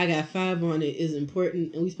I Got 5 on It is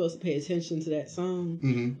important and we're supposed to pay attention to that song.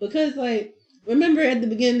 Mm-hmm. Because, like, remember at the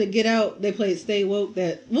beginning of Get Out, they played Stay Woke,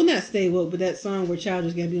 not Stay Woke, but that song where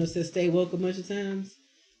Childish Gambino said Stay Woke a bunch of times.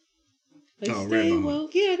 Like, Stay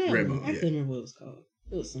Woke. Yeah, that one. I can't remember what it was called.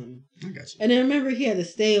 It was something. I got you. And then remember he had to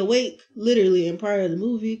stay awake, literally, in part of the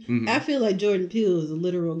movie. Mm-hmm. I feel like Jordan Peele is a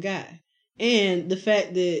literal guy. And the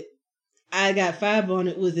fact that I Got 5 on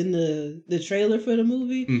It was in the trailer for the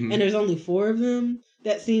movie, and there's only 4 of them,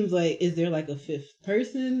 that seems like, is there like a 5th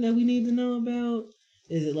person that we need to know about?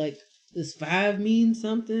 Is it like, does 5 mean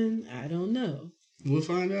something? I don't know. We'll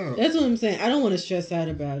find out. That's what I'm saying. I don't want to stress out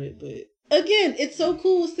about it, but... Again, it's so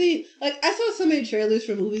cool to see. Like, I saw so many trailers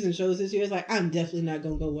for movies and shows this year. It's like, I'm definitely not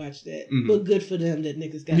going to go watch that. Mm-hmm. But good for them that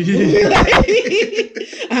niggas got a movie.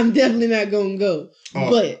 Like, I'm definitely not going to go.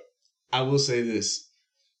 But I will say this.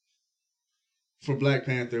 For Black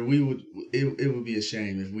Panther, it would be a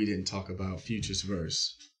shame if we didn't talk about Future's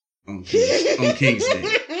verse on King's Day.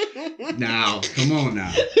 Now, come on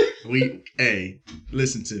now.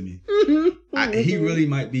 Listen to me. He really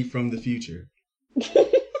might be from the future.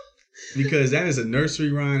 Because that is a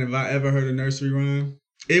nursery rhyme. If I ever heard a nursery rhyme,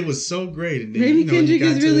 it was so great. And then, maybe Kendrick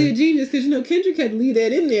is really a genius because Kendrick had to leave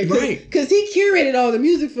that in there, right? Because he curated all the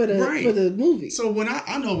music for the movie. So when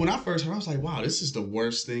I first heard, I was like, wow, this is the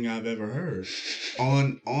worst thing I've ever heard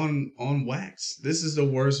on wax. This is the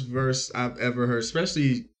worst verse I've ever heard,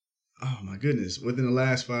 especially. Oh my goodness, within the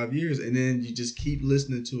last 5 years. And then you just keep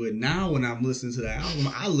listening to it. Now when I'm listening to the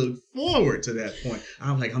album, I look forward to that point.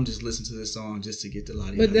 I'm just listening to this song just to get the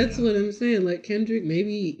lot. But that's what I'm saying. Like Kendrick,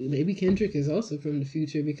 maybe Kendrick is also from the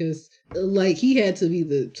future because like he had to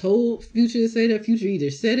be told Future to say that. Future either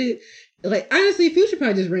said it. Like honestly, Future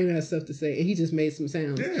probably just ran out of stuff to say and he just made some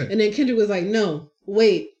sounds. Yeah. And then Kendrick was like, no,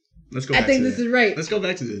 wait. Let's go back I think this is right. Let's go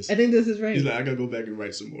back to this. I think this is right. He's like, I gotta go back and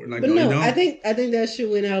write some more. Like, but no, I think that should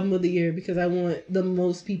win Album of the Year because I want the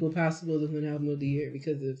most people possible to win Album of the Year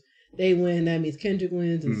because if they win, that means Kendrick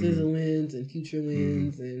wins and SZA wins and Future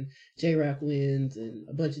wins and J-Rock wins and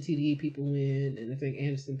a bunch of TDE people win and I think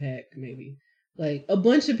Anderson .Paak maybe. Like a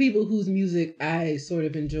bunch of people whose music I sort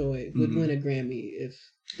of enjoy would win a Grammy if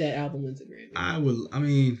that album wins a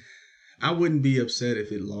Grammy. I wouldn't be upset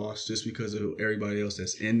if it lost just because of everybody else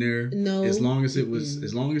that's in there. No. As long as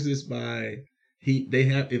it's by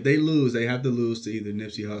if they lose, they have to lose to either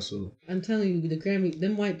Nipsey Hussle. I'm telling you, the Grammy,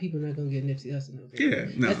 them white people not gonna get Nipsey Hussle no Grammy.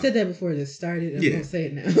 Yeah, no. I said that before this started. I'm gonna say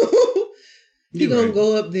it now. He gonna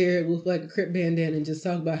go up there with like a Crip bandana and just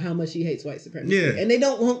talk about how much he hates white supremacy. Yeah. And they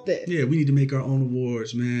don't want that. Yeah, we need to make our own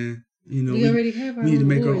awards, man. You know, we already have our own awards. We need to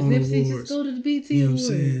make our own Nipsey awards. Just go to the BET Awards.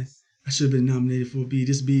 What I'm saying? I should have been nominated for a B.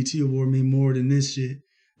 This BET award made more than this shit.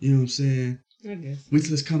 You know what I'm saying? I guess.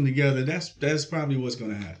 Let's come together. That's probably what's going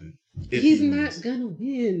to happen. He's not going to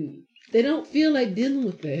win. They don't feel like dealing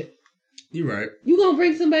with that. You're right. You going to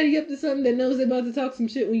bring somebody up to something that knows they're about to talk some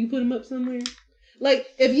shit when you put them up somewhere? Like,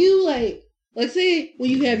 if you, like say, when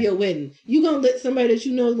you have your wedding, you going to let somebody that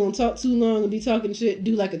you know is going to talk too long and be talking shit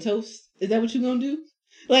do like a toast? Is that what you going to do?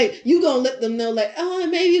 Like, you gonna let them know, like, oh,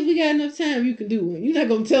 maybe if we got enough time, you can do one. You're not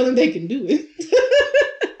gonna tell them they can do it.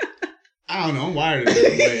 I don't know. I'm wired a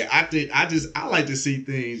different way. I like to see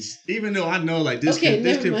things, even though I know like this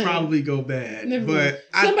could probably go bad. But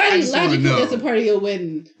somebody logical that's a part of your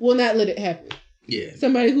wedding will not let it happen. Yeah.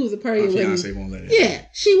 Somebody who's a part of your wedding. Fiance won't let it happen. Yeah,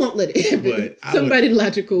 she won't let it happen. But somebody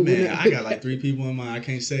logical. Man, I got like 3 people in mind. I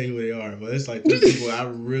can't say who they are, but it's like 3 people I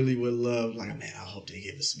really would love. Like, man, I hope they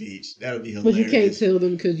give a speech. That would be hilarious. But you can't tell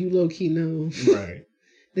them because you low key know. Right.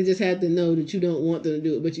 They just have to know that you don't want them to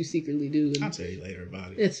do it, but you secretly do. I'll tell you later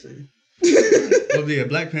about it. It's fine. Well, yeah,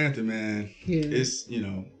 Black Panther, man. Yeah. It's,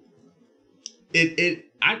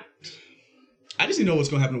 I just didn't know what's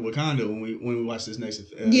gonna happen to Wakanda when we watch this next.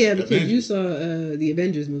 Yeah, because Avengers. You saw the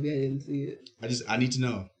Avengers movie. I didn't see it. I need to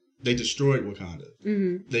know. They destroyed Wakanda.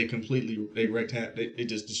 Mm-hmm. They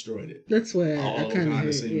just destroyed it. That's why all I kind of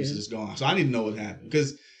heard. Seems just gone. So I need to know what happened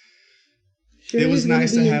because it was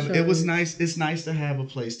nice to have. It was nice. It's nice to have a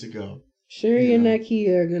place to go. Shuri and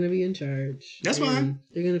Nakia are gonna be in charge. That's fine.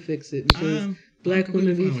 They're gonna fix it because Black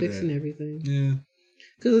women be fixing everything. Yeah.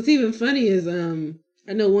 Because what's even funny is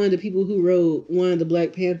I know one of the people who wrote one of the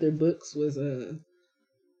Black Panther books was her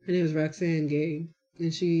name was Roxane Gay.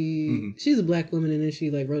 And she's a Black woman, and then she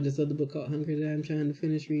like wrote this other book called Hunger that I'm trying to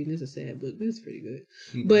finish reading. It's a sad book, but it's pretty good.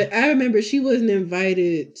 Mm-hmm. But I remember she wasn't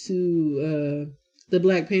invited to the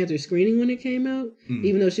Black Panther screening when it came out,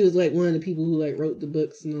 even though she was like one of the people who like wrote the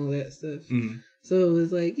books and all that stuff. Mm-hmm. So it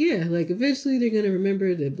was like, yeah, like eventually they're gonna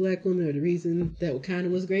remember that Black women are the reason that Wakanda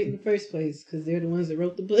was great in the first place because they're the ones that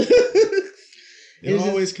wrote the book. It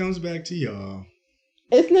always comes back to y'all.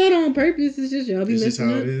 It's not on purpose. It's just y'all be messing up. It's just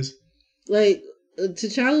how it is. Like.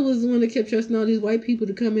 T'Challa was the one that kept trusting all these white people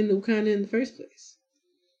to come into Wakanda in the first place.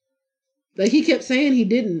 Like, he kept saying he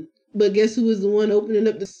didn't, but guess who was the one opening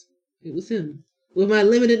up this? It was him. With my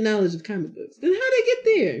limited knowledge of comic books. Then how'd they get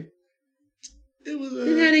there? It was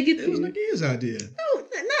Nakia's idea.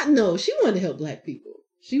 No, she wanted to help Black people.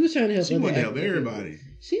 She was trying to help. She wanted to help everybody. I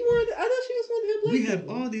thought she was wanting to help Black people. We have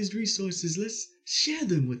all these resources. Let's share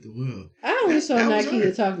them with the world. I only saw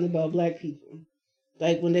Nakia talking about Black people.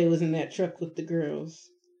 Like when they was in that truck with the girls.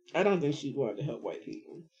 I don't think she wanted to help white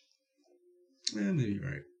people. Yeah, maybe you're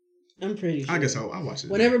right. I'm pretty sure. I guess I'll watch it.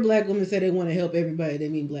 Whenever Black women say they want to help everybody, they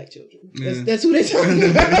mean Black children. Yeah. That's who they're talking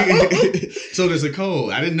about. So there's a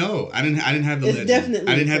code. I didn't know. I didn't have the legend.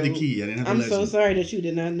 Definitely I didn't have the key. I didn't have the legend. I'm so sorry that you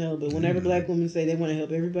did not know. But whenever Black women say they want to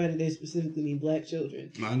help everybody, they specifically mean Black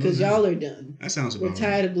children. Because y'all are done. That sounds about We're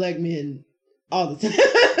tired of Black men all the time.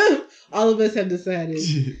 All of us have decided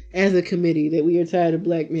as a committee that we are tired of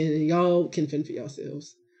Black men and y'all can fend for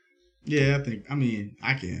yourselves. Yeah,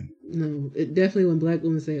 I can. No, it definitely when Black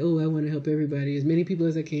women say, oh, I want to help everybody, as many people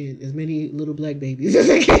as I can, as many little Black babies as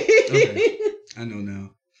I can. Okay, I know now.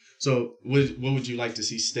 So what would you like to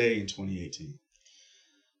see stay in 2018?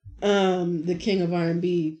 The King of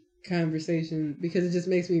R&B conversation, because it just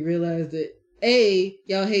makes me realize that A,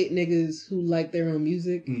 y'all hate niggas who like their own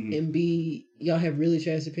music, and B, y'all have really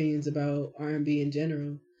trash opinions about R&B in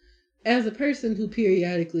general. As a person who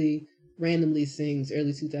periodically randomly sings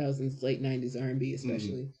early 2000s, late 90s R&B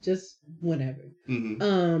especially, just whatever.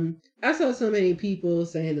 I saw so many people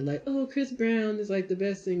saying that like, oh, Chris Brown is like the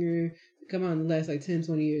best singer to come out in the last like 10,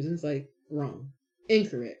 20 years, and it's like, wrong.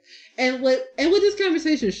 Incorrect. And what this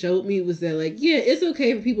conversation showed me was that like, yeah, it's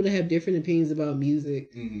okay for people to have different opinions about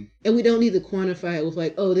music, and we don't need to quantify it with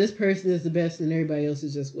like, oh, this person is the best and everybody else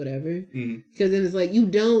is just whatever. Because then it's like, you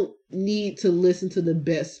don't need to listen to the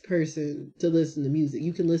best person to listen to music.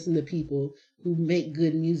 You can listen to people who make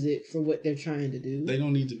good music for what they're trying to do. They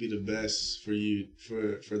don't need to be the best for you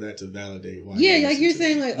for that to validate why. Yeah, like you're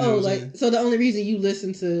saying, like, oh, like, so the only reason you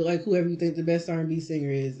listen to like whoever you think the best R&B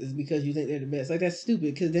singer is because you think they're the best. Like, that's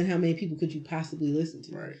stupid, because then how many people could you possibly listen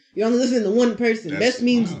to? Right. You're only listening to one person. Best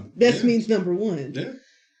means number one. Yeah.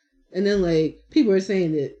 And then like people are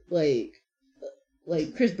saying that like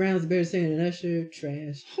Chris Brown's a better singer than Usher.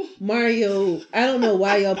 Trash. Mario, I don't know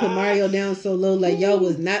why y'all put Mario down so low. Like, y'all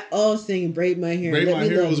was not all singing Braid My Hair. Braid My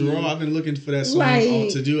Hair was raw. I've been looking for that song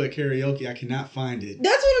to do at karaoke. I cannot find it.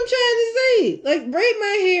 That's what I'm trying to say. Like, Braid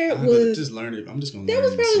My Hair was... Just learn it. I'm just going to learn it.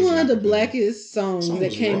 That was probably one of the blackest songs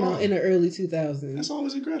that came out in the early 2000s. That song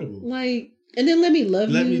was incredible. Like... And then Let Me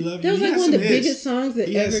Love You. That was like one of the biggest songs that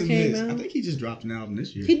ever came out. I think he just dropped an album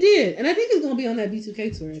this year. He did. And I think he's going to be on that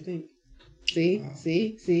B2K tour, I think.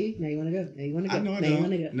 See? Now you want to go. I know I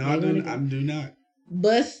don't. No, I do not.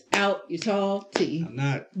 Bust out your tall tee. I'm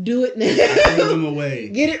not. Do it now. I threw them away.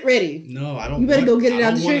 Get it ready. No, I don't. You better go get it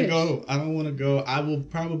out the trash. I don't want to go. I will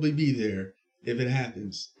probably be there if it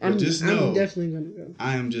happens. I'm definitely going to go.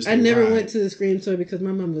 I am just. I never went to the Scream tour because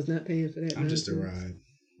my mom was not paying for that. I'm just a ride.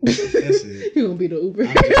 That's it. You gonna be the Uber?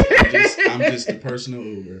 I'm just the personal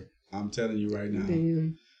Uber. I'm telling you right now.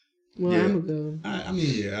 Damn. Well, Yeah. I'm gonna go. I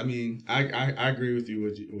mean, yeah. I mean, I agree with you.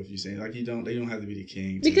 What you saying? Like, they don't have to be the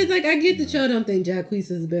king. Because like I get you that know. y'all don't think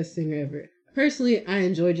Jacquees is the best singer ever. Personally, I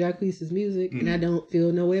enjoy Jacquees' music, and I don't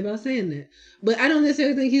feel no way about saying that. But I don't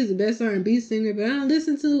necessarily think he's the best R&B singer. But I don't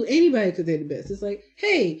listen to anybody because they're the best. It's like,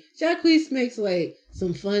 hey, Jacquees makes like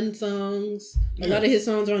some fun songs. A lot of his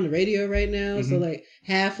songs are on the radio right now. So like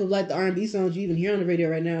half of like the R&B songs you even hear on the radio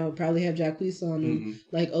right now probably have Jacquees on them.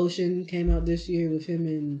 Like Ocean came out this year with him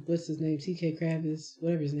and what's his name, TK Kravis,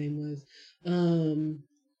 whatever his name was.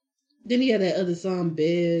 Then he had that other song,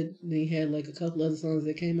 Bed. Then he had like a couple other songs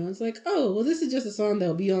that came out. It's like, oh, well, this is just a song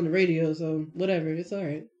that'll be on the radio, so whatever, it's all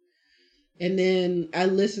right. And then I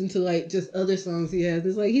listened to like just other songs he has.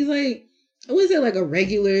 It's like he's like, I wouldn't say like a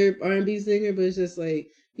regular R&B singer, but it's just like,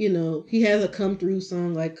 you know, he has a come through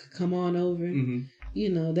song like "Come On Over." You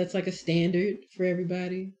know, that's like a standard for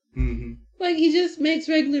everybody. Like, he just makes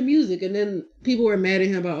regular music, and then people were mad at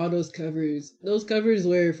him about all those covers. Those covers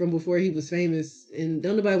were from before he was famous, and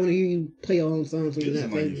don't nobody want to hear you play your own songs when you're not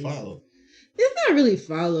famous. You follow. It's not really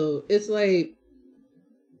follow. It's like,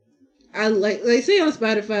 I like say on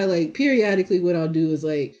Spotify, like periodically what I'll do is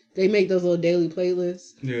like, they make those little daily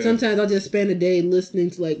playlists. Yeah. Sometimes I'll just spend a day listening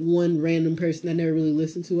to like one random person I never really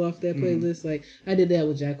listened to off that playlist. Like I did that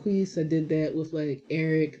with Jacquees. I did that with like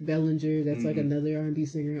Eric Bellinger. That's like another R&B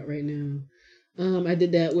singer out right now. I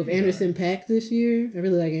did that with Anderson .Paak this year. I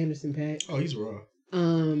really like Anderson .Paak. Oh, he's raw.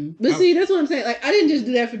 But see, that's what I'm saying. Like, I didn't just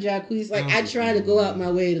do that for Jacquees. Like, I try to go out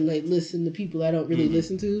my way to like listen to people I don't really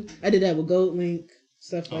listen to. I did that with Goldlink,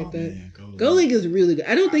 stuff like that. Man, Goldlink is really good.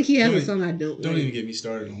 I don't think he has a song I don't like. Don't even get me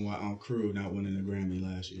started on Crew not winning a Grammy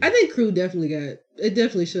last year. I think Crew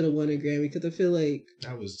definitely should have won a Grammy because I feel like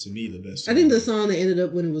that was to me the best song. I think the song that ended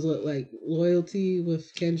up winning was like Loyalty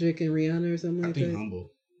with Kendrick and Rihanna or something like that. I think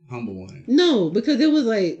Humble one. No, because it was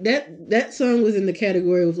like that song was in the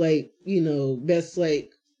category of like, you know, best like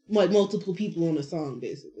multiple people on a song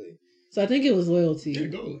basically. So I think it was Loyalty.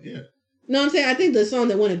 Yeah. No, I'm saying I think the song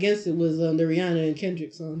that went against it was the Rihanna and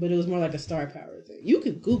Kendrick song, but it was more like a star power thing. You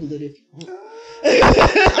can Google it if you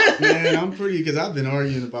want. Man, I'm pretty, because I've been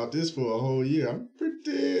arguing about this for a whole year. I'm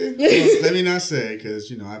pretty. Well, let me not say, because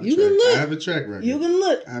you know I have a track record. You can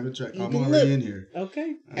look. I have a track. I'm already in here.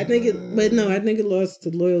 Okay. I think it lost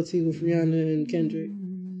to Loyalty with Rihanna and Kendrick.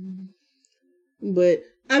 But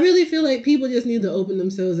I really feel like people just need to open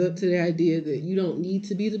themselves up to the idea that you don't need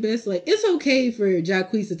to be the best. Like, it's okay for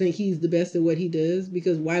Jacquees to think he's the best at what he does,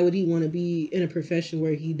 because why would he want to be in a profession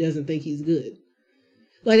where he doesn't think he's good?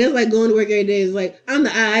 Like, that's like going to work every day. It's like, I'm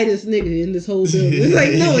the I-itest nigga in this whole building. It's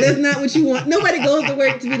like, no, that's not what you want. Nobody goes to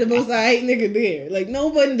work to be the most I-ite nigga there. Like,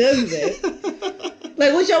 nobody does that.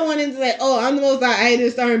 Like, what y'all want to say, oh, I'm the most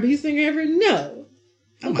I-itest R&B singer ever? No.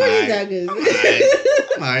 Of course he's not good.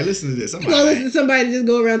 I'm alright. Listen to this. I'm alright. Listen to somebody just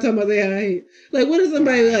go around talking about their I-ite. Like, what if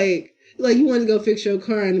somebody like you want to go fix your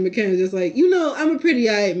car and the mechanic's just like, you know, I'm a pretty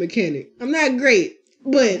I-ite mechanic. I'm not great,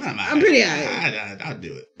 but I'm pretty I-ite. I'll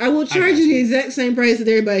do it. I will charge you the exact same price as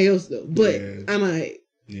everybody else, though. But I'm I-ite.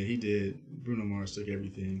 Yeah, he did. Bruno Mars took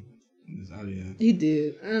everything. Oh, yeah. He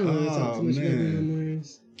did. I don't want to talk too much about Bruno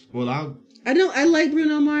Mars. Well, I like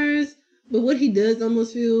Bruno Mars, but what he does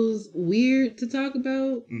almost feels weird to talk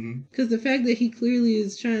about. Because the fact that he clearly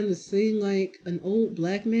is trying to sing like an old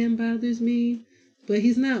black man bothers me. But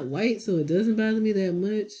he's not white, so it doesn't bother me that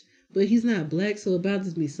much. But he's not black, so it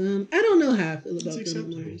bothers me some. I don't know how I feel about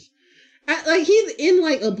Bruno Mars. He's in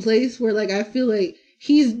like a place where like I feel like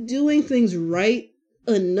he's doing things right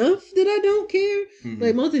enough that I don't care.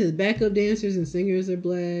 Like most of his backup dancers and singers are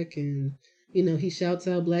black, and you know, he shouts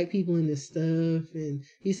out black people in his stuff, and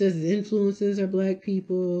he says his influences are black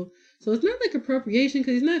people. So it's not like appropriation,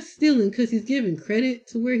 because he's not stealing, because he's giving credit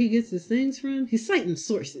to where he gets his things from. He's citing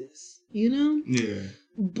sources, you know? Yeah.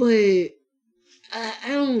 But I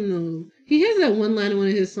don't know. He has that one line in one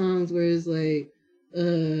of his songs where it's like,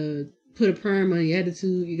 put a perm on your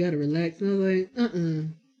attitude, you gotta relax. And I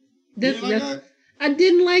was like, I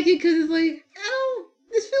didn't like it because it's like,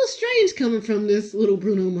 this feels strange coming from this little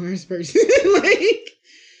Bruno Mars person.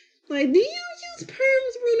 like, do you use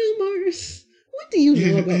perms, Bruno Mars? What do you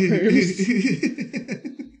know about perms?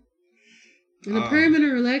 And a perm and a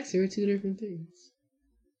relaxer are two different things.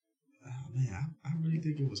 Oh man, I really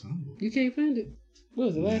think it was Humble. You can't find it. What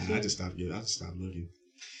was it last year? I just stopped looking.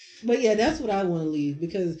 But yeah, that's what I want to leave,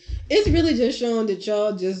 because it's really just showing that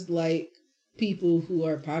y'all just like people who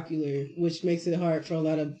are popular, which makes it hard for a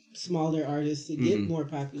lot of smaller artists to get more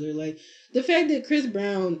popular. Like the fact that Chris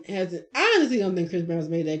Brown hasn't, I honestly don't think Chris Brown's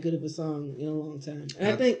made that good of a song in a long time. And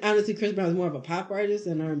I think honestly Chris Brown's more of a pop artist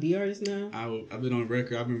than an R&B artist now. I've been on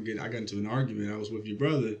record. I got into an argument. I was with your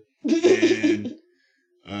brother, and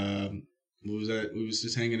We was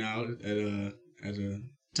just hanging out at a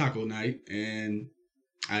taco night, and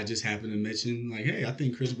I just happened to mention like, hey, I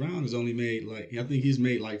think Chris Brown has only made I think he's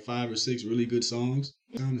made like 5 or 6 really good songs.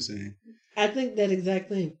 I'm saying. I think that exact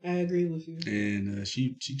thing. I agree with you. And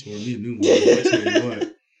she tore me a new one. I tell you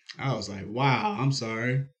what, I was like, wow, I'm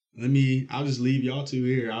sorry. I'll just leave y'all two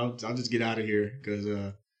here. I'll just get out of here because.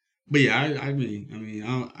 But yeah, I think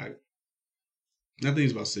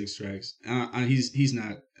it's about 6 tracks. He's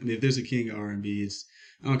not. I mean, if there's a king of R&B,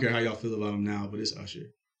 I don't care how y'all feel about him now, but it's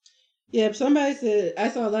Usher. Yeah, somebody said, I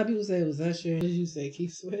saw a lot of people say it was Usher. Did you say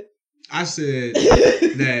Keith Sweat? I said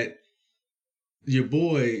that your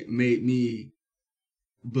boy made me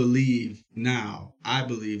believe now. I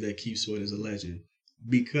believe that Keith Sweat is a legend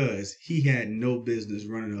because he had no business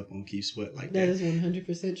running up on Keith Sweat like that. That is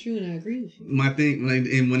 100% true, and I agree with you. My thing,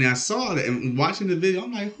 and when I saw that and watching the video,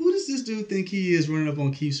 I'm like, who does this dude think he is running up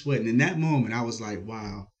on Keith Sweat? And in that moment, I was like,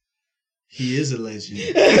 wow, he is a legend.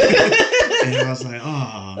 And I was like,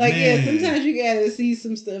 oh, man. Yeah, sometimes you gotta see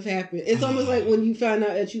some stuff happen. It's almost like when you find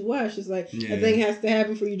out that you watch, it's like a thing has to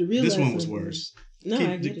happen for you to realize. This one was worse. No,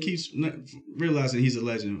 I get it. Realizing he's a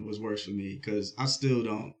legend was worse for me because I still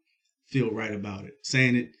don't feel right about it.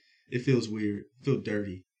 Saying it feels weird, feel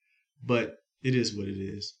dirty, but it is what it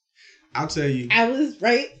is. I'll tell you. I was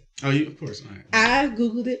right. Oh, of course. All right. I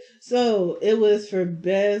Googled it. So it was for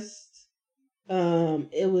best.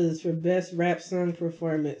 It was for best rap song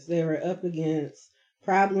performance. They were up against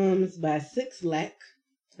 "Problems" by 6 Lack.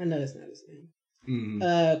 I know that's not his name.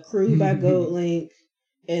 Mm-hmm. "Crew" by Gold Link,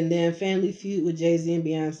 and then "Family Feud" with Jay-Z and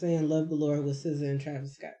Beyonce, and "Love Galore" with SZA and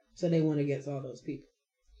Travis Scott. So they went against all those people.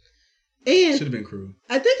 And should have been Crew.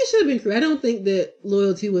 I think it should have been Crew. I don't think that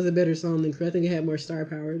 "Loyalty" was a better song than Crew. I think it had more star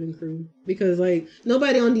power than Crew because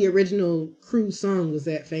nobody on the original Crew song was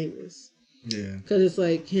that famous. Yeah, because it's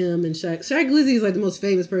like him and Shaq. Shaq Glizzy is like the most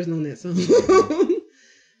famous person on that song.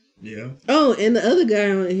 Yeah. Oh, and the other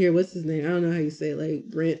guy on here, what's his name? I don't know how you say it, like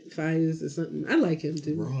Brent Fires or something. I like him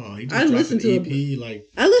too. Raw. He just dropped an EP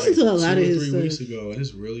I listened to a lot of his 3 weeks ago, and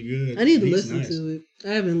it's really good. I need to listen to it. I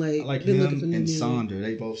haven't I like been him looking for new and music. Sonder.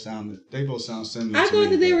 They both sound similar. I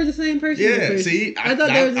thought that they were the same person. Yeah, see, I thought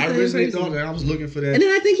they were the same person. I originally thought that. I was looking for that. And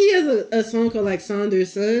then I think he has a song called like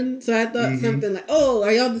Saunders' Son. So I thought something like, oh,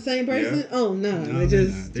 are y'all the same person? Yeah. Oh, no, they're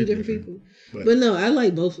just two different people. But no, I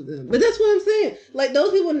like both of them. But that's what I'm saying. Like,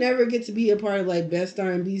 those people never get to be a part of like best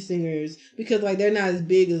R&B singers because like they're not as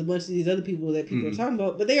big as a bunch of these other people that people are talking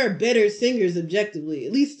about. But they are better singers objectively,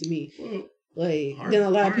 at least to me. Well, than a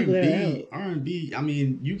lot of people that are out. R&B, I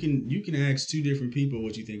mean, you can ask 2 different people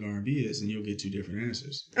what you think R&B is, and you'll get 2 different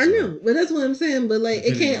answers. I know, but that's what I'm saying. But like,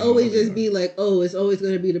 it can't always just be like, oh, it's always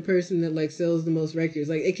going to be the person that like sells the most records.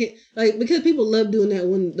 Like, it can't because people love doing that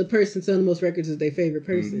when the person selling the most records is their favorite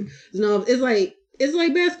person. No, it's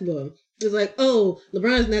like basketball. It's like, oh,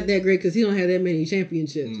 LeBron's not that great because he don't have that many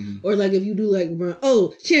championships. Or like if you do like LeBron,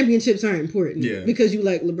 oh, championships aren't important because you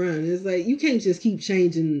like LeBron. It's like you can't just keep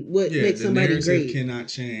changing what makes somebody great. The cannot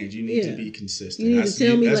change. You need to be consistent. You need to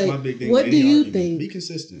tell me that's my big thing. What do you think? Be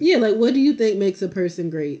consistent. Yeah, like what do you think makes a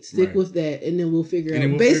person great? Stick with that, and then we'll figure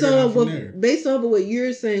out based off of what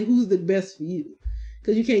you're saying. Who's the best for you?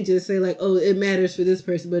 Because you can't just say like, oh, it matters for this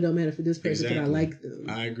person, but it don't matter for this person because I like them.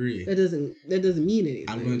 I agree. That doesn't mean anything.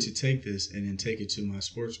 I'm going to take this and then take it to my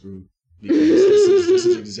sports group because this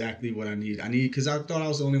is exactly what I need. Because I thought I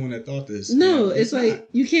was the only one that thought this. No, it's like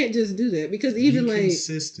you can't just do that because even like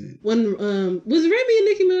consistent. When was Remy and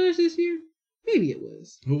Nicki Minaj this year? Maybe it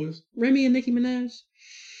was. Who was? Remy and Nicki Minaj.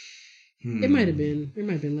 It might have been. It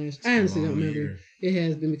might have been last. I honestly don't remember. Year. It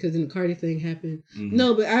has been because then the Cardi thing happened.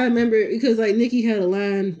 No, but I remember because like Nicki had a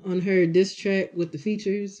line on her diss track with the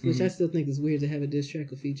features, which I still think is weird to have a diss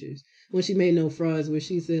track with features. When she made No Frauds, where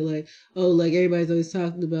she said like, oh, like everybody's always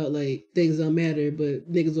talking about like things don't matter, but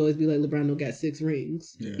niggas always be like LeBron don't got 6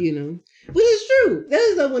 rings, you know, which is true. That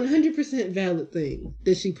is a 100% valid thing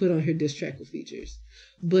that she put on her diss track with features.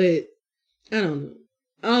 But I don't know.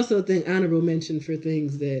 I also think honorable mention for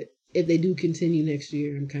things that if they do continue next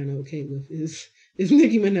year, I'm kind of okay with is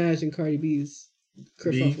Nicki Minaj and Cardi B's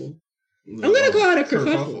kerfuffle. I'm gonna call it a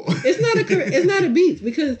kerfuffle. It's not a beef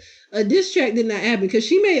because a diss track did not happen because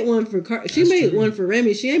she made one for one for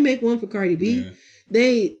Remy. She ain't make one for Cardi B. Yeah.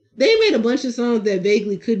 They made a bunch of songs that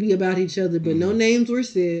vaguely could be about each other, but no names were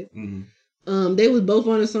said. They was both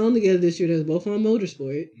on a song together this year. They was both on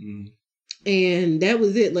Motorsport, and that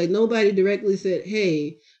was it. Like nobody directly said,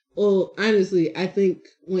 "Hey." Well, honestly, I think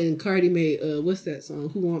when Cardi made what's that song?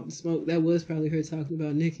 Who Want the Smoke? That was probably her talking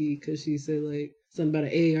about Nicki because she said like something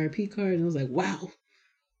about an AARP card, and I was like, wow.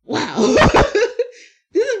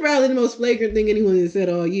 This is probably the most flagrant thing anyone has said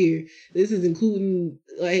all year. This is including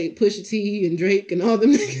like Pusha T and Drake and all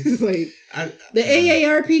them niggas. Like the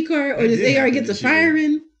AARP card or this AR gets a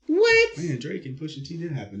firing. What? Man, Drake and Pusha T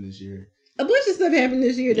did happen this year. A bunch of stuff happened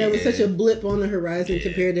this year that was such a blip on the horizon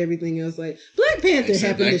compared to everything else. Like Black Panther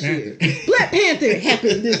happened this year. Black Panther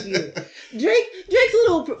happened this year. Drake's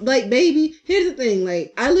little like baby. Here's the thing: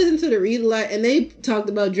 like I listened to the Read a lot, and they talked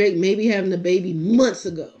about Drake maybe having a baby months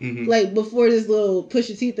ago, like before this little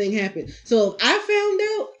Pusha T thing happened. So if I found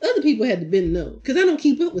out, other people had to been know because I don't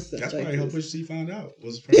keep up with stuff. That's like probably how this. Pusha T found out.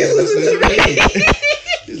 Was probably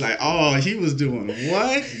he's like, oh, he was doing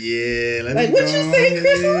what? Yeah, let like me what go you say,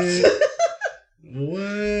 Chris?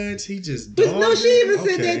 What? He just But no, she even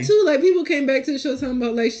said that too. Like people came back to the show talking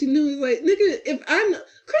about like she knew it's like nigga, if I know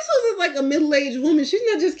Crystal is like a middle-aged woman, she's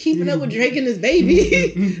not just keeping up with Drake and his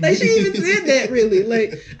baby. Like she even said that really.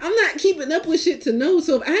 Like I'm not keeping up with shit to know.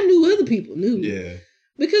 So if I knew, other people knew. Yeah.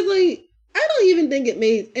 Because like I don't even think it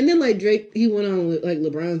made. And then like Drake, he went on with like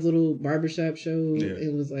LeBron's little barbershop show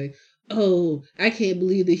and was like, oh, I can't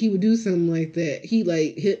believe that he would do something like that. He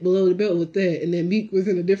like hit below the belt with that, and then Meek was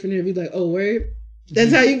in a different interview like, oh, word.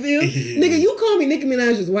 That's how you feel? Nigga, you call me Nicki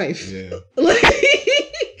Minaj's wife. Yeah. Like,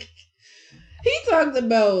 he talked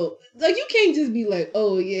about, like, you can't just be like,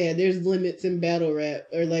 oh, yeah, there's limits in battle rap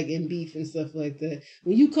or, like, in beef and stuff like that.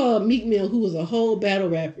 When you call Meek Mill, who was a whole battle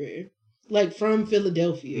rapper, like, from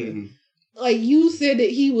Philadelphia, like, you said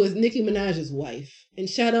that he was Nicki Minaj's wife. And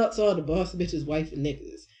shout out to all the boss bitches, wife and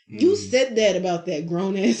niggas. You said that about that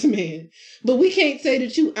grown-ass man. But we can't say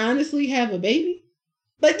that you honestly have a baby?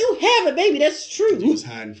 Like, you have a baby. That's true. He was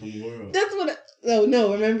hiding from the world. That's what... Oh,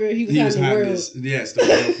 no. Remember? He was hiding the world. The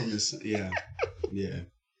world from his... Yeah. Yeah.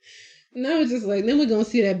 Now it's just like... Then we're going to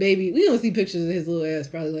see that baby. We're going to see pictures of his little ass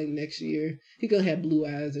probably, like, next year. He going to have blue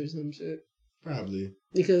eyes or some shit. Probably.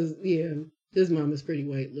 Because, yeah, his mom is pretty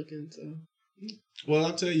white looking, so... Well,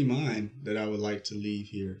 I'll tell you mine that I would like to leave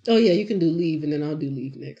here. Oh, yeah, you can do leave, and then I'll do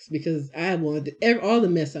leave next. Because I wanted... all the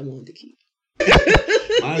mess I wanted to keep.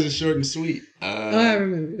 Mine's is short and sweet. I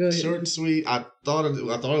remember. Go ahead. Short and sweet. I thought it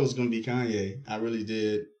was going to be Kanye. I really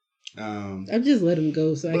did. I've just let him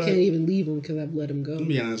go, so I can't even leave him because I've let him go. Let me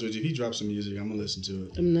be honest with you. If he drops some music, I'm going to listen to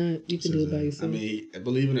it. I'm not. You can do it by yourself. I mean,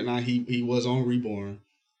 believe it or not, he was on Reborn.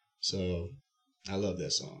 So, I love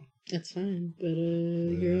that song. That's fine. But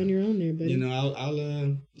you're on your own there, buddy. You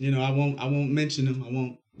know, I won't mention him. I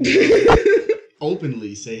won't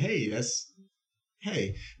openly say, hey,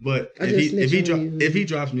 but if he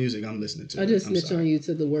drops music, I'm listening to it. I just snitch on you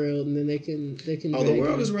to the world, and then they can. Oh, the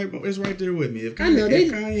world is right there with me. If Kanye, I know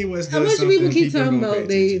if Kanye West does how much something, people keep talking about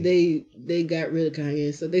they they got rid of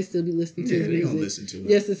Kanye, so they still be listening to his they music. gonna listen to it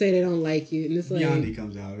just to say they don't like you, and it's like Yandi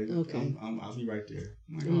comes out. Okay, I'll be right there.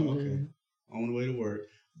 I'm like, oh, okay, on the way to work.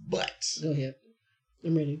 But go ahead,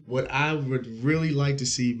 I'm ready. What I would really like to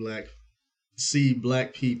see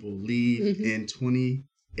black people leave in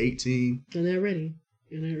 2018. I'm not ready.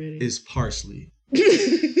 You're not ready. Is parsley.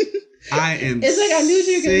 I am. It's like I knew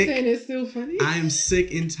you were gonna say, and it's still funny. I am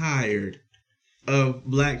sick and tired of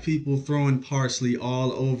black people throwing parsley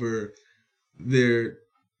all over the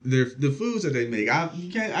foods that they make. You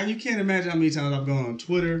can't imagine how many times I've gone on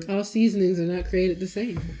Twitter. All seasonings are not created the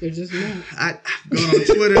same. They're just not. I've gone on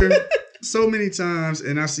Twitter so many times,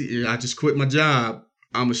 and I just quit my job.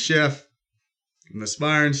 I'm a chef. I'm an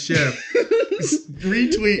aspiring chef.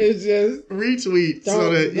 retweet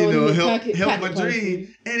so that help my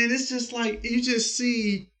dream. And then it's just like you just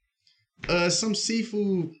see some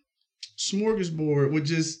seafood smorgasbord with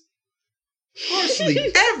just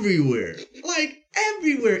parsley everywhere, like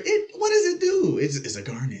everywhere. What does it do? It's a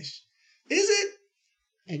garnish, is it?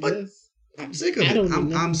 I guess. I'm sick of it.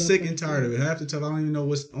 I'm sick and tired of it. Half the time I don't even know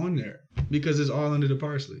what's on there because it's all under the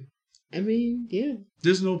parsley. I mean, yeah.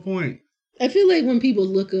 There's no point. I feel like when people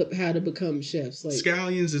look up how to become chefs, like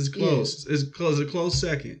scallions is close. Yeah. It's a close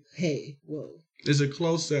second. Hey, whoa. It's a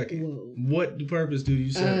close second. Whoa. What purpose do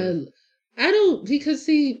you serve? I don't, because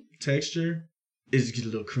see, texture is get a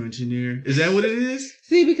little crunch in there. Is that what it is?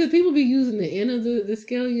 See, because people be using the end of the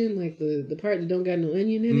scallion, like the part that don't got no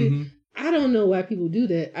onion in it. I don't know why people do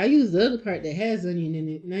that. I use the other part that has onion in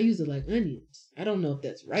it, and I use it like onions. I don't know if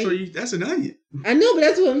that's right. So that's an onion. I know, but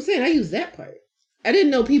that's what I'm saying. I use that part. I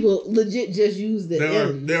didn't know people legit just use the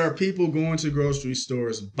ends. There are people going to grocery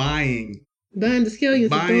stores buying the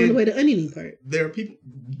scallions and throwing away the oniony part. There are people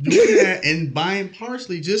doing that and buying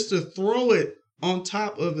parsley just to throw it on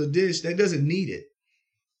top of a dish that doesn't need it.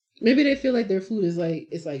 Maybe they feel like their food is like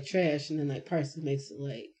it's like trash, and then like parsley makes it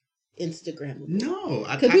like Instagrammable. No,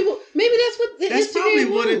 because people maybe that's what that's probably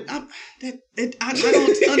what it. I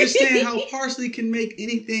don't understand how parsley can make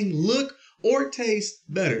anything look or taste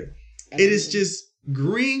better. It is just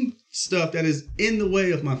green stuff that is in the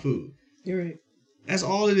way of my food. You're right. That's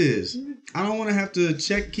all it is. Mm-hmm. I don't want to have to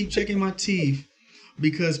keep checking my teeth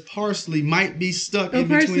because parsley might be stuck in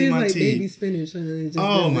parsley between is my like teeth. Baby spinach.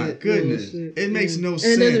 Oh my goodness. It makes no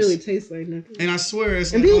sense. And it doesn't really taste like nothing. And I swear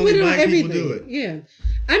it's and like people only put it on black everything. people do it. Yeah.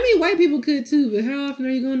 I mean, white people could too, but how often are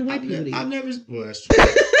you going to white people? I've never. Well, that's true.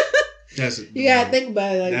 You gotta think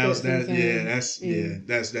about it like that.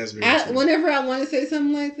 That's very true. Whenever I want to say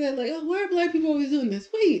something like that, like, oh, why are black people always doing this?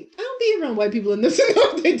 Wait, I don't be around white people enough to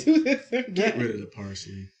know if they do this or not. Get rid of the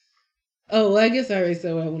parsley. Oh, well, I guess I already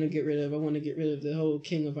said what I want to get rid of. I want to get rid of the whole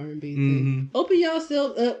king of R&B thing. Mm-hmm. Open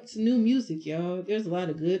yourself up to new music, y'all. There's a lot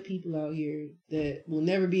of good people out here that will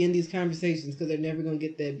never be in these conversations because they're never going to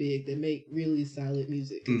get that big. That make really solid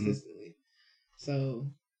music consistently. So,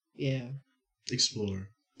 yeah. Explore.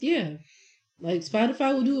 Yeah. Like,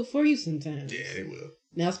 Spotify will do it for you sometimes. Yeah, they will.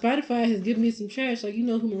 Now, Spotify has given me some trash. Like, you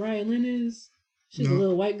know who Mariah Lynn is? She's a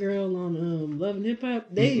little white girl on Love and Hip Hop.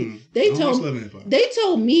 They told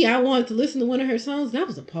me I wanted to listen to one of her songs, and I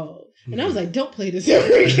was appalled. And I was like, "Don't play this ever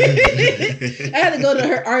again." I had to go to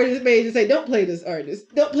her artist page and say, "Don't play this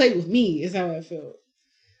artist. Don't play with me." Is how I felt.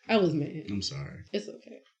 I was mad. I'm sorry. It's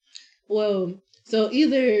okay. Well, so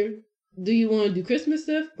either do you want to do Christmas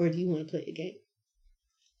stuff or do you want to play a game?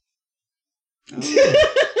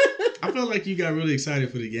 I feel like you got really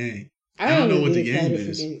excited for the game. I don't know what the game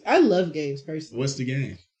is. I love games personally. What's the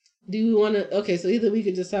game? Do you want to? Okay, so either we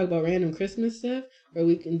could just talk about random Christmas stuff, or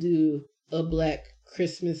we can do a Black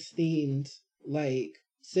Christmas themed, like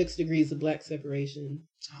 6 degrees of Black separation.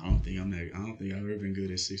 I don't think I've ever been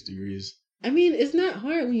good at 6 degrees. I mean, it's not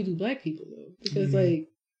hard when you do Black people though, because like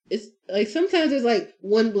it's like sometimes there's like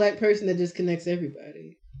one Black person that just connects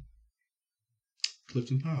everybody.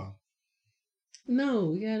 Clifton Powell. No,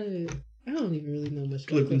 we gotta. I don't even really know much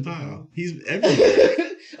about Clifton Powell. He's everywhere.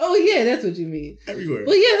 Oh, yeah, that's what you mean. Everywhere.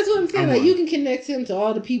 Well, yeah, that's what I'm saying. Like, you can connect him to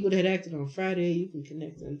all the people that acted on Friday. You can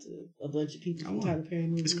connect him to a bunch of people from Tyler Perry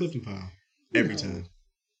movies. It's Clifton Powell. Every time.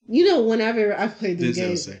 You know, whenever I play this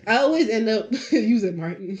game, I always end up using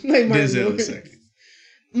Martin. Like Martin Denzel Lawrence. second.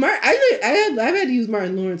 I've had to use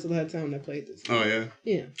Martin Lawrence a lot of time when I played this game. Oh, yeah?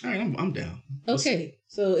 Yeah. All right, I'm down. Okay,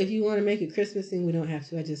 so if you want to make a Christmas thing, we don't have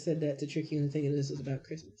to. I just said that to trick you into thinking this was about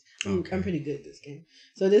Christmas. I'm pretty good at this game.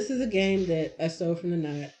 So this is a game that I stole from The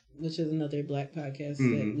Knot, which is another Black podcast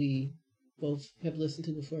that we both have listened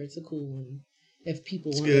to before. It's a cool one. If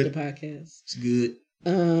people want the podcast. It's good.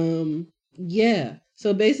 Yeah.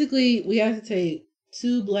 So basically, we have to take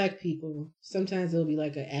 2 Black people. Sometimes it'll be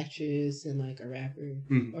like an actress and like a rapper,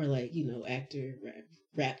 or like, you know, actor,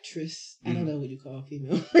 raptress. I don't know what you call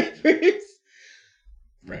female rappers.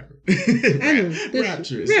 Rapper. I know.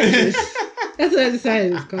 Raptress. That's what I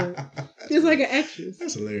decided it's called. It's like an actress.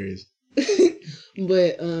 That's hilarious.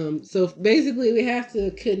 But so basically, we have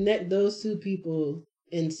to connect those 2 people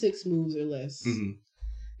in 6 moves or less,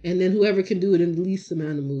 and then whoever can do it in the least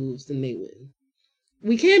amount of moves, then they win.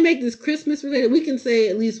 We can't make this Christmas related. We can say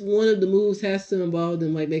at least one of the moves has to involve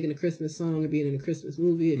them like making a Christmas song or being in a Christmas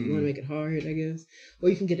movie if you want to make it hard, I guess. Or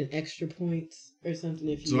you can get an extra points or something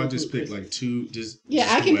if you. So I just pick like 2.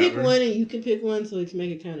 I can pick one and you can pick one, so we can make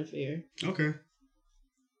it kind of fair. Okay.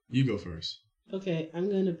 You go first. Okay, I'm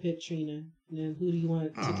gonna pick Trina. And then who do you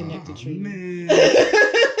want to connect to Trina?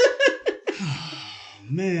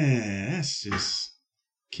 Man, that's just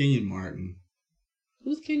Kenyon Martin.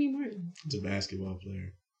 Who's Kenny Martin? He's a basketball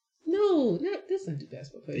player. No, that's not the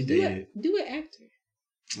basketball player. Do an actor.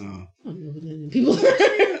 Oh. I don't know who none of them people are.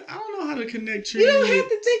 I don't know how to connect Trina. You don't have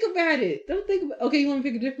to think about it. Don't think about. Okay, you want to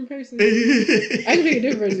pick a different person? I can pick a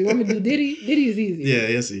different person. You want me to do Diddy? Diddy is easy.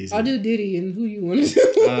 Yeah, that's easy. I'll do Diddy, and who you want to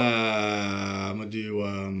do? I'm gonna do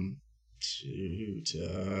la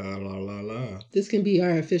la la. This can be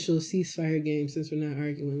our official ceasefire game since we're not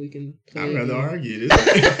arguing. We can play. I'd rather argue this.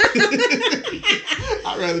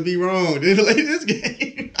 I'd rather be wrong than play this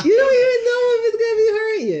game. You don't even know if it's gonna be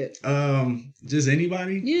hard yet. Just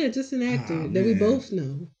anybody? Yeah, just an actor that we both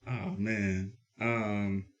know. Oh man.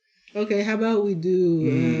 Okay, how about we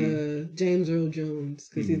do James Earl Jones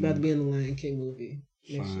because he's about to be in the Lion King movie.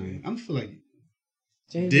 Fine. I'm feel like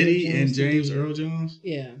James Diddy and James Earl Jones.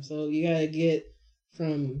 Yeah, so you gotta get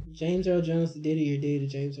from James Earl Jones to Diddy or Diddy to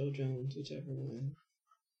James Earl Jones, whichever one.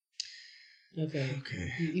 Okay.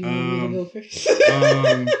 You want me to go first?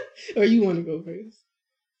 Or you want to go first?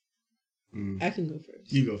 I can go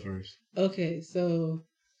first. You go first. Okay, so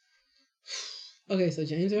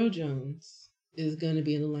James Earl Jones is gonna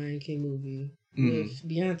be in the Lion King movie with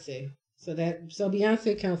Beyonce. So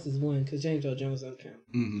Beyonce counts as one because James Earl Jones don't count.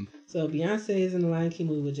 So Beyonce is in the Lion King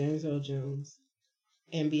movie with James Earl Jones,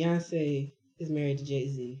 and Beyonce is married to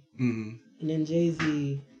Jay-Z. Mm-hmm. And then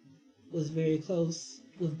Jay-Z was very close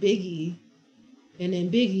with Biggie, and then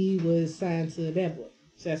Biggie was signed to Bad Boy.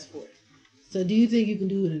 So that's 4. So do you think you can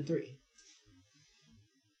do it in 3?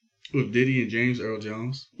 With Diddy and James Earl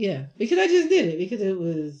Jones? Yeah, because I just did it. Because it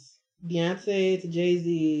was Beyonce to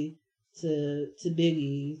Jay-Z to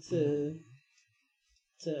Biggie to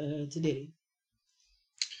Diddy.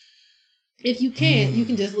 If you can't, you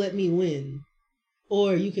can just let me win.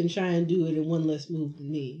 Or you can try and do it in one less move than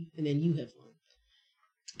me, and then you have won.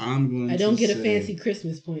 I don't get a fancy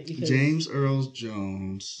Christmas point because James Earl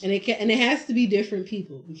Jones, and it has to be different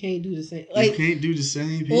people. We can't do the same. You can't do the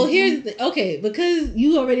same people. Well, here's the thing. Okay, because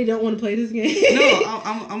you already don't want to play this game. No,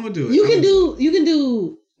 I'm gonna do it. You can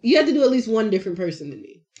do. You have to do at least one different person than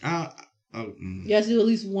me. You have to do at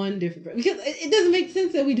least one different person because it doesn't make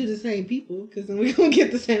sense that we do the same people because then we're gonna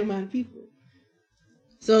get the same amount of people.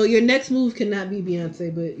 So your next move cannot be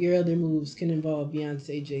Beyonce, but your other moves can involve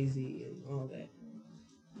Beyonce, Jay-Z, and all that.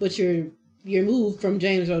 But your move from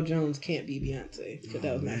James Earl Jones can't be Beyonce because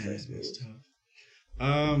that was my first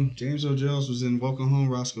move. James Earl Jones was in Welcome Home,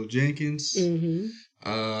 Roscoe Jenkins. Mm-hmm.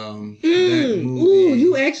 That movie. Ooh,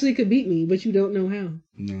 you actually could beat me, but you don't know how.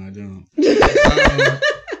 No, I don't.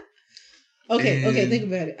 Okay, think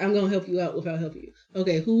about it. I'm gonna help you out without helping you.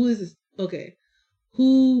 Okay, who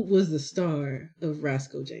was the star of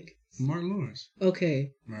Roscoe Jenkins? Martin Lawrence.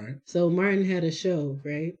 Okay. Right. So Martin had a show,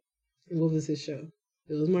 right? And what was his show?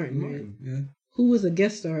 It was Martin, right? Yeah. Who was a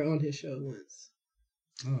guest star on his show once?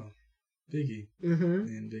 Oh, Biggie. Uh-huh.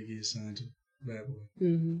 And Biggie is signed to Bad Boy.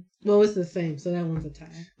 Mm-hmm. Well, it's the same, so that one's a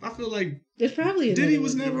tie. I feel like there's probably Diddy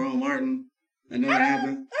was never on Martin. That never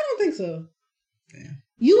happened. I don't think so. Damn.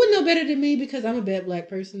 You would know better than me because I'm a bad black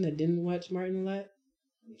person that didn't watch Martin a lot.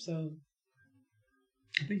 So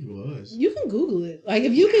I think he was. You can Google it. Like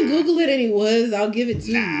if you can Google it and he was, I'll give it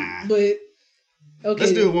to you. But okay,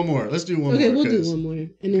 let's do it one more. Okay, we'll do one more,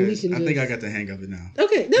 and then we can. I think I got the hang of it now.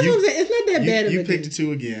 Okay, that's what I'm saying. It's not that bad. You picked the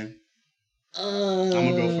 2 again. I'm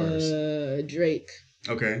gonna go first. Drake.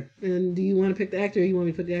 Okay. And do you want to pick the actor, or you want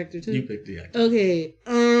me to pick the actor too? You pick the actor. Okay.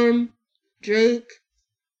 Drake.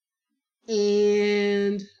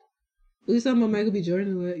 And we was talking about Michael B.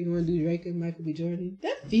 Jordan. What you want to do? Drake and Michael B. Jordan.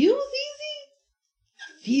 That feels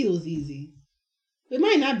easy. It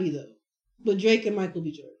might not be though. But Drake and Michael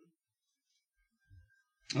B. Jordan.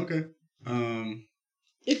 Okay.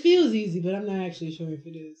 It feels easy, but I'm not actually sure if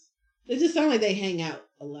it is. It just sounds like they hang out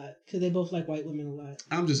a lot because they both like white women a lot.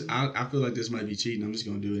 I feel like this might be cheating. I'm just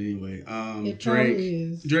gonna do it anyway. It probably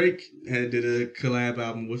is. Drake did a collab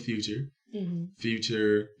album with Future. Mm-hmm.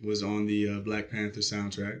 Future was on the Black Panther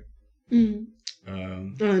soundtrack. Mm-hmm.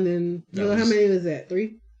 And then how many was that?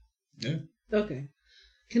 3? Yeah. Okay.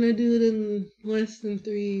 Can I do it in less than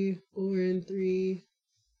 3 or in 3?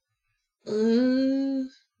 I'm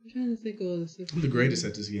trying to think of this. I'm the greatest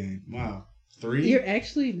at this game. Wow. 3? You're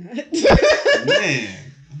actually not. Man,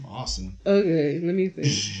 I'm awesome. Okay, let me think.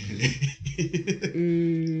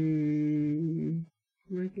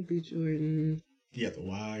 Michael B. Jordan. You got The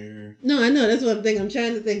Wire. No, I know. That's what I'm thinking. I'm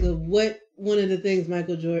trying to think of what one of the things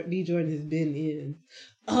Michael B. Jordan has been in.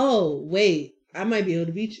 Oh, wait. I might be able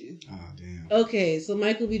to beat you. Oh, damn. Okay, so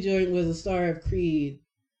Michael B. Jordan was a star of Creed.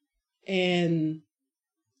 And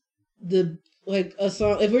a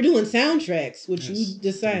song, if we're doing soundtracks, which you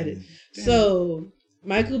decided. Damn. So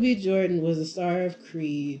Michael B. Jordan was a star of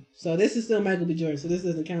Creed. So this is still Michael B. Jordan, so this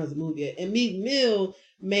doesn't count as a movie yet. And Meek Mill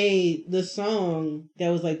made the song that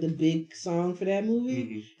was like the big song for that movie.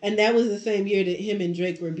 Mm-hmm. And that was the same year that him and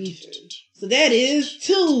Drake were beefing. So that is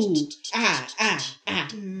 2.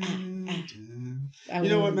 You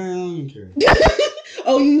know what, man? I don't even care.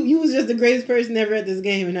 Oh, you was just the greatest person ever at this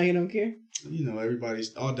game and now you don't care? You know,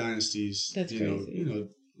 all dynasties. That's crazy. You know,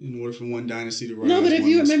 in order for one dynasty to rise. No, but if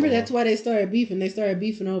you remember, that's why they started beefing. They started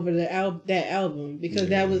beefing over that album because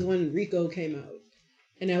that was when Rico came out.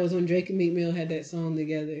 And that was when Drake and Meek Mill had that song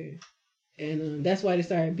together. And that's why they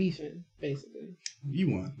started beefing, basically.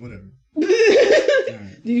 You won. Whatever.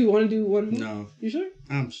 Right. Do you want to do one more? No. You sure?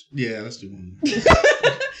 Yeah, let's do one more.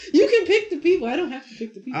 You can pick the people. I don't have to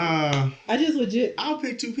pick the people. I just legit. I'll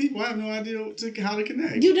pick 2 people. I have no idea how to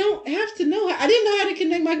connect. You don't have to know. I didn't know how to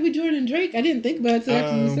connect Michael B. Jordan and Drake. I didn't think about it until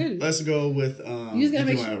after you said it. Let's go with you just gotta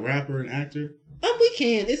make a rapper and actor. We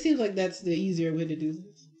can. It seems like that's the easier way to do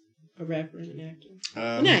this. A rapper and an actor.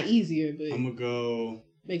 Not easier, but I'm gonna go.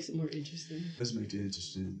 Makes it more interesting. Let's make it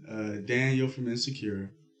interesting. Daniel from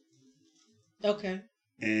Insecure. Okay.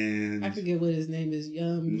 And I forget what his name is.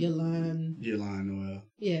 Yalan Noel.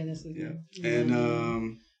 Yeah, that's the name. And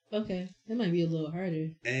okay, that might be a little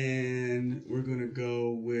harder. And we're gonna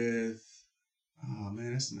go with Oh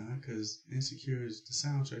man, that's not because Insecure is the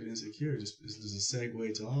soundtrack. Insecure is a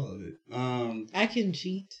segue to all of it. I can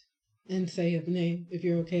cheat and say a name if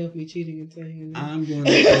you're okay with me cheating and saying a name. I'm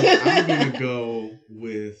gonna go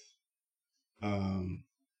with. Do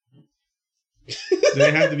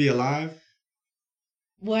they have to be alive?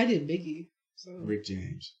 Well, I did Biggie. So. Rick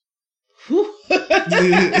James. I'm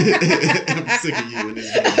sick of you in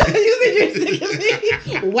this game. You said you're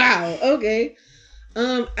sick of me? Wow. Okay.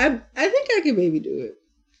 I think I can maybe do it.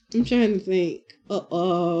 I'm trying to think of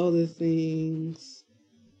all the things.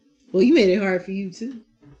 Well, you made it hard for you too.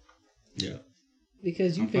 Yeah.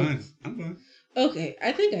 Because you I'm fine. Okay,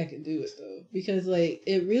 I think I can do it though. Because like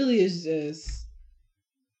it really is just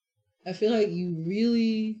I feel like you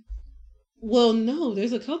really well, no,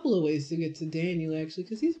 there's a couple of ways to get to Daniel actually,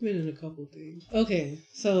 because he's been in a couple things. Okay,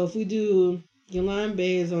 so if we do Yolande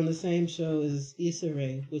Bay is on the same show as Issa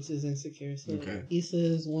Rae, which is Insecure. So okay. Issa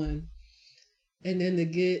is one. And then to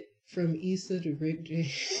get from Issa to Rick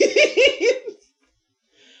James.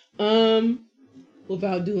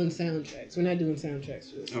 Without doing soundtracks. We're not doing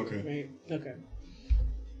soundtracks for this. Okay. Right? Okay.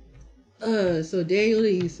 So Daniel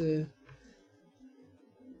to Issa.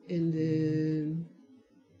 And then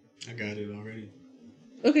I got it already.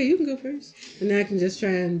 Okay, you can go first. And then I can just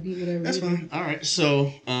try and beat whatever. That's fine. All right.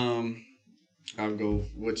 So, I'll go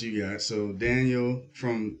what you got. So Daniel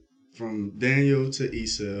from Daniel to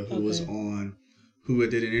Issa, who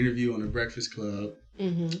did an interview on the Breakfast Club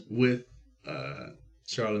with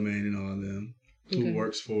Charlamagne and all of them, who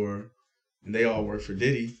works for, and they all work for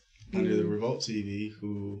Diddy under the Revolt TV,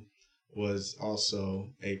 who was also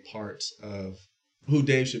a part of who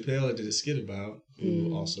Dave Chappelle did a skit about,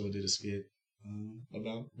 who also did a skit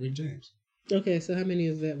about Rick James. Okay, so how many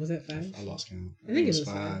is that? Was that 5? I lost count. I think it was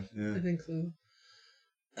 5. Yeah. I think so.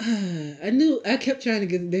 I kept trying to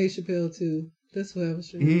get to Dave Chappelle too. That's what I was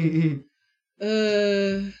trying to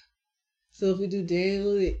do. So if we do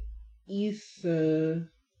Daniel to Issa,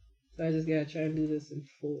 so I just gotta try and do this in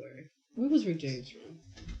 4. Where was Rick James from?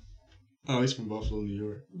 Oh, he's from Buffalo, New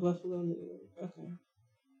York. Buffalo, New York. Okay.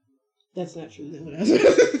 That's not true. Then what I was going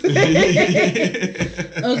to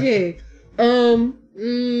say. Okay.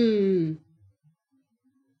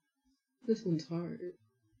 This one's hard.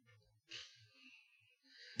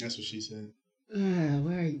 That's what she said.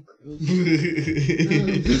 Why are you gross?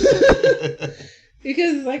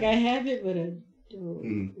 Because it's like I have it, but I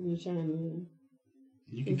don't. I'm trying to.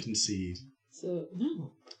 You can concede. So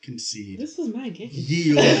no. Concede. This was my game.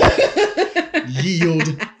 Yield. Yield.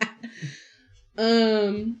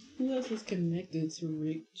 Who else was connected to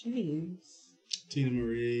Rick James? Tina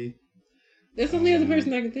Marie. That's the only other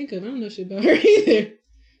person I can think of. I don't know shit about her either.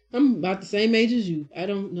 I'm about the same age as you. I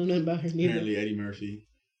don't know nothing about her neither. Apparently Eddie Murphy.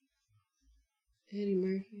 Eddie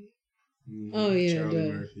Murphy? Oh yeah,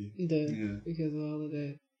 Charlie Murphy. Yeah. Because of all of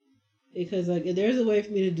that. Because like if there's a way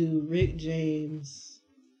for me to do Rick James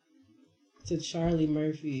to Charlie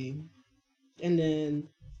Murphy, and then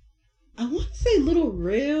I want to say Little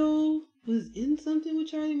Rel was in something with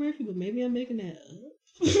Charlie Murphy, but maybe I'm making that up.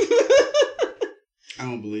 I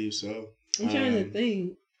don't believe so. I'm trying to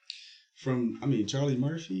think. Charlie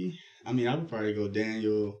Murphy. I would probably go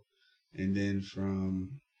Daniel, and then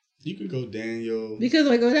you could go Daniel. Because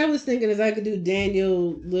like what I was thinking is I could do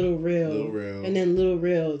Daniel, Little Rel, and then Little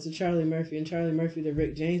Rel to Charlie Murphy, and Charlie Murphy to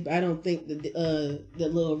Rick James. But I don't think that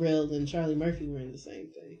Little Rel and Charlie Murphy were in the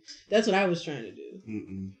same thing. That's what I was trying to do.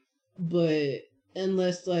 But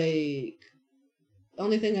unless like the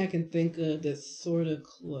only thing I can think of that's sort of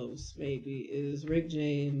close maybe is Rick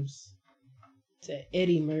James to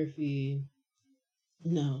Eddie Murphy.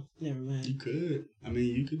 No, never mind. You could.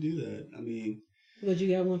 You could do that. But you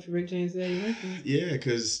got one for Rick James to Eddie Murphy? Yeah,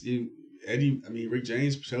 because Rick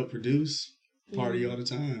James helped produce Party all the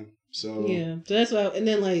time. So yeah, so that's why. And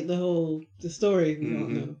then like the story we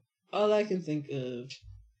don't know. All I can think of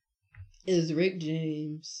is Rick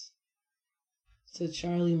James to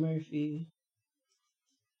Charlie Murphy.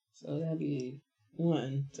 So that'd be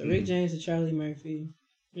 1. So Rick James to Charlie Murphy,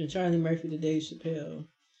 and Charlie Murphy to Dave Chappelle,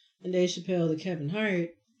 and Dave Chappelle to Kevin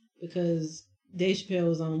Hart, because Dave Chappelle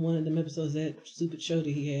was on one of them episodes of that stupid show that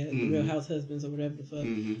he had, The Real House Husbands or whatever the fuck.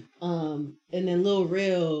 And then Lil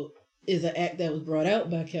Rel is an act that was brought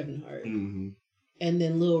out by Kevin Hart. And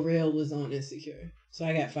then Lil Rel was on Insecure. So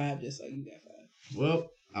I got 5 just like you got 5.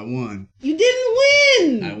 Well, I won. You didn't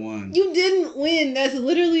win! I won. You didn't win. That's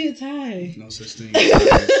literally a tie. No such thing.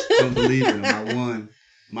 Don't believe it. I won.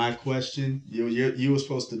 My question, you were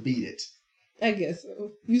supposed to beat it. I guess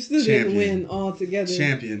so. You still didn't win altogether.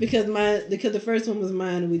 Champion. Because the first one was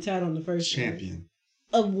mine and we tied on the first champion.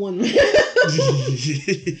 One. Of 1 round.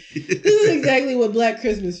 This is exactly what Black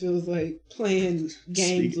Christmas feels like, playing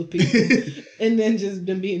games with people and then just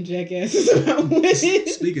them being jackasses about winning.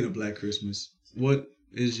 Speaking of Black Christmas, what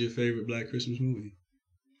is your favorite Black Christmas movie?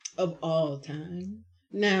 Of all time.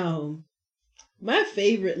 Now, my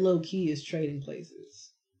favorite low-key is Trading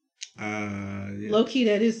Places. Yeah. Low-key,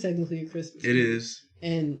 that is technically a Christmas movie. It is.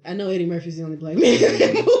 And I know Eddie Murphy's the only black man in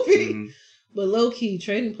that movie. Mm-hmm. But low-key,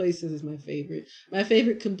 Trading Places is my favorite. My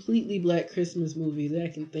favorite completely Black Christmas movie that I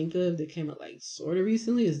can think of that came out like sort of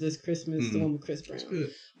recently is This Christmas, the one with Chris Brown.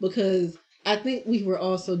 Because I think we were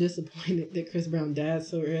all so disappointed that Chris Brown died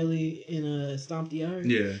so early in Stomp the Yard.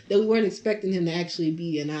 Yeah. That we weren't expecting him to actually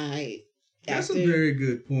be an actor. That's a very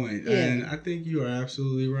good point. Yeah. And I think you are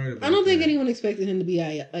absolutely right about that. I don't think anyone expected him to be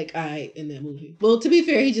I in that movie. Well, to be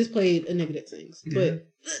fair, he just played a nigga that sings. Yeah. But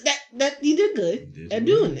that he did good at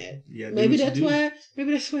doing that. Maybe that's why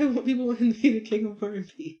people want him to be the king of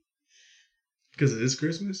R&B. Because of This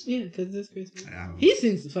Christmas? Yeah, because of This Christmas. He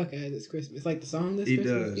sings the fuck out of This Christmas. Like the song This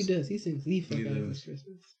Christmas. He does. He sings the fuck out of This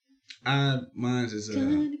Christmas. Mine's is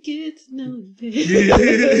Gonna get to know you, baby.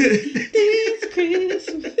 This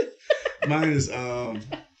Christmas. Mine is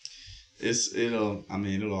it'll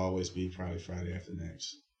always be probably Friday After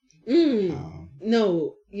Next.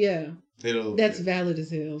 No, yeah. That's valid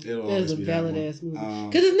as hell. That's a valid ass movie.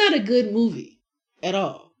 Because it's not a good movie at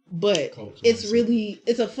all. But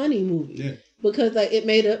it's a funny movie. Yeah. Because like it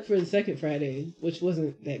made up for the second Friday, which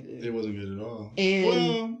wasn't that good. It wasn't good at all.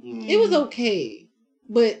 And it was okay.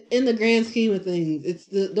 But in the grand scheme of things, it's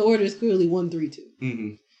the order is clearly 1, 3, 2. Mm-hmm.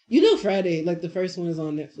 You know Friday, like the first one is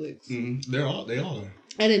on Netflix. Mm-hmm. They all are.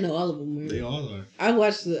 I didn't know all of them were. They all are. I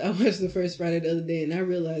watched the first Friday the other day and I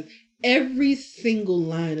realized every single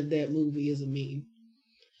line of that movie is a meme.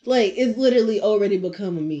 Like, it's literally already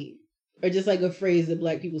become a meme. Or just like a phrase that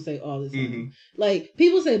black people say all the time. Mm-hmm. Like,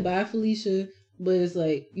 people say, bye, Felicia, but it's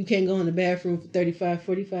like, you can't go in the bathroom for 35,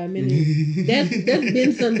 45 minutes. That's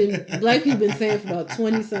been something black people been saying for about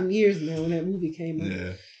 20-some years now when that movie came out.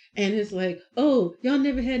 Yeah. And it's like, oh, y'all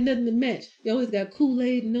never had nothing to match. You always got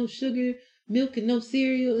Kool-Aid and no sugar, milk and no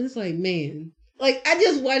cereal. And it's like, man. Like, I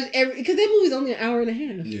just watched because that movie's only an hour and a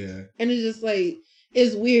half. Yeah. And it's just like,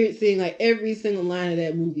 it's weird seeing like every single line of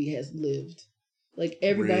that movie has lived. Like,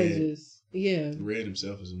 everybody Red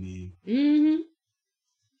himself is a meme. Mm-hmm.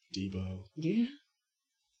 Debo. Yeah.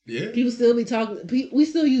 Yeah. People still be talking. We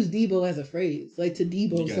still use Debo as a phrase, like to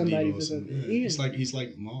Debo somebody for something. Yeah. He's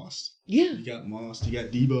like Moss. Yeah. You got Moss. You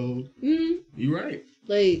got Debo. Mm-hmm. You're right.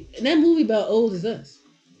 Like, and that movie about old as us.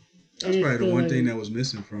 That's probably the one thing that was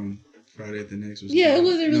missing from Friday After Next. Was it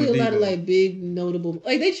wasn't really a lot of like big notable.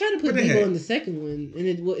 Like they tried to put Debo in the second one,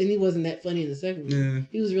 and he wasn't that funny in the second one. Yeah.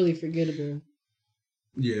 He was really forgettable.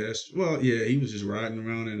 Yeah, he was just riding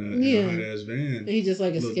around in a hot ass van. And he just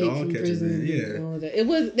like escaped from prison. Yeah, and all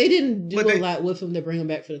that. They didn't do a lot with him to bring him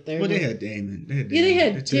back for the third. But they had Damon. They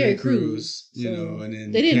had Terry Crews. And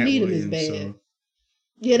then they didn't Cat need Williams, him as bad. So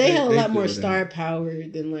yeah, they had a lot more star power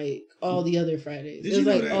than like all the other Fridays. It was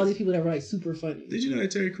like all these people that were like super funny. Did you know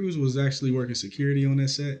that Terry Crews was actually working security on that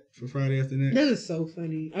set for Friday After Next? That is so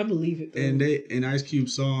funny. I believe it. Though. And Ice Cube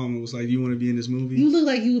saw him and was like, "You want to be in this movie? You look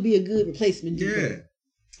like you would be a good replacement." Yeah.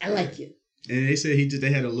 I like you. And they said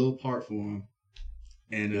they had a little part for him,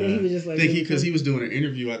 and he was just like, because he was doing an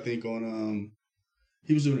interview, I think on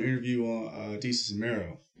Desus and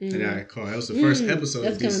Mero, and I caught that was the first episode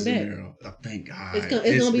of Desus and Mero. Oh, thank God, it's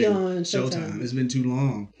gonna be on Showtime. It's been too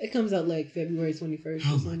long. It comes out like February 21st.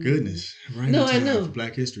 Oh my goodness! Right in time for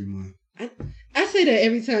Black History Month. I say that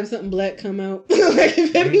every time something black come out. Like in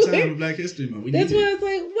February. Every time for Black History Month. That's why it's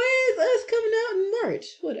like, why is us coming out in March?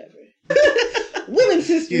 Whatever. Women's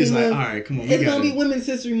History Month. Like, all right, come on. It's gonna be Women's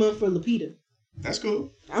History Month for Lupita. That's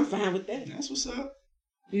cool. I'm fine with that. That's what's up.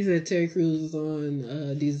 You said Terry Crews was on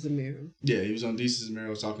Desus and Mero. Yeah, he was on Desus and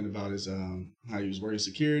Mero talking about his how he was working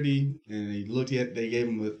security, and they looked at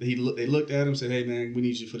him, said, "Hey man, we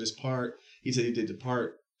need you for this part." He said he did the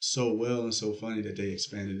part so well and so funny that they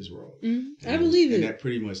expanded his role. Mm-hmm. I believe it. And that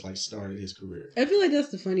pretty much like started his career. I feel like that's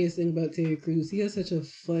the funniest thing about Terry Crews. He has such a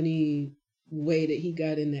funny way that he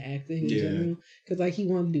got into acting in general, because like he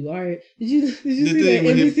wanted to do art. Did you see that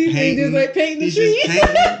NBC thing? Just like painting the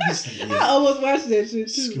tree. I almost watched that shit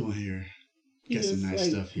too. Just go in here. Got some nice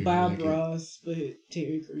stuff here. Bob Ross, but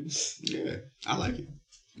Terry Crews. Yeah, I like it.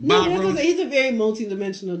 No, he's a very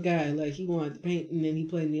multi-dimensional guy. Like he wanted to paint, and then he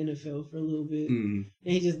played in the NFL for a little bit, and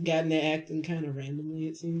he just got into acting kind of randomly.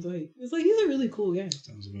 It seems like it's like he's a really cool guy.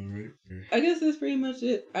 Sounds about right. I guess that's pretty much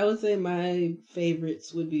it. I would say my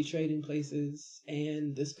favorites would be Trading Places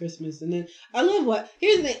and This Christmas, and then I love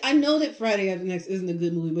here's the thing. I know that Friday After Next isn't a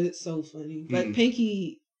good movie, but it's so funny. Like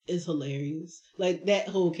Pinky is hilarious. Like that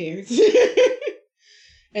whole character.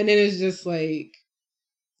 And then it's just like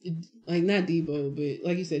not Debo, but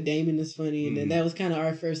like you said, Damon is funny, and then that was kind of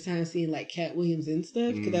our first time seeing like Cat Williams and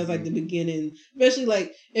stuff, because that was like the beginning, especially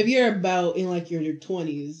like if you're about in like your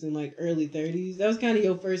 20s and like early 30s, that was kind of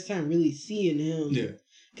your first time really seeing him. Yeah.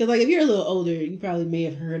 Because like if you're a little older, you probably may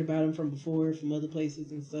have heard about him from before, from other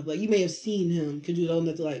places and stuff. Like you may have seen him because you was old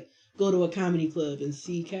enough to like go to a comedy club and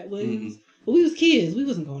see Cat Williams. But we was kids, we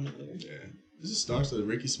wasn't going nowhere. Yeah. This just starts with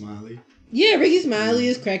Ricky Smiley. Yeah, Ricky Smiley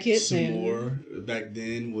is Crackhead Santa. S'more back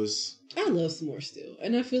then was... I love S'more still.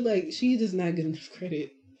 And I feel like she does not get enough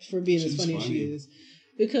credit for being as funny as she is.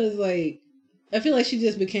 Because, like, I feel like she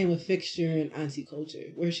just became a fixture in auntie culture.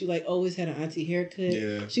 Where she, like, always had an auntie haircut.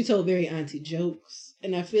 Yeah. She told very auntie jokes.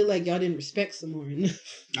 And I feel like y'all didn't respect S'more enough.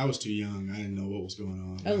 I was too young. I didn't know what was going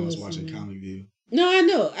on. I was watching Comic View. No, I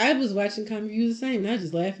know. I was watching Comic View the same, and I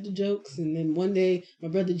just laughed at the jokes. And then one day, my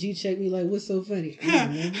brother G checked me like, "What's so funny?" I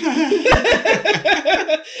don't know.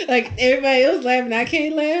 Like everybody else laughing, I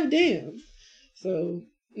can't laugh. Damn. So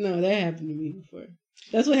no, that happened to me before.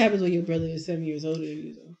 That's what happens when your brother is 7 years older than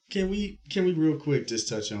you, though. Can we real quick just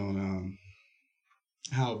touch on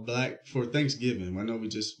how Black for Thanksgiving? I know we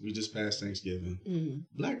just passed Thanksgiving.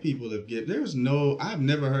 Black people have I've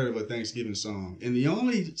never heard of a Thanksgiving song, and the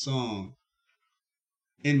only song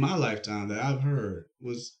in my lifetime that I've heard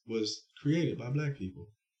was created by Black people.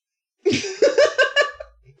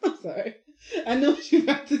 I'm sorry. I know what you're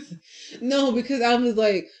about to say. No, because I was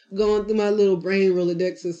like going through my little brain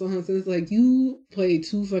Rolodex of songs, and it's like you play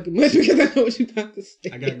too fucking much because I know what you're about to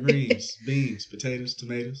say. I got greens, beans, potatoes,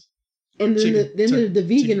 tomatoes, and then chicken, the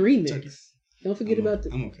vegan remix. Turkey. Don't forget about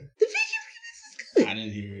I'm okay. The vegan remix is good. I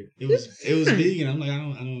didn't hear it. It was vegan. I'm like I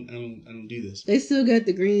don't do this. They still got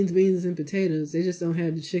the greens, beans, and potatoes. They just don't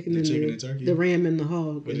have the chicken and turkey, the ram and the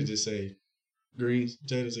hog. What did it say? Greens,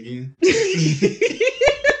 potatoes again.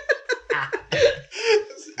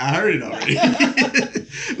 I heard it already.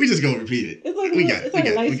 We just gonna repeat it. It's like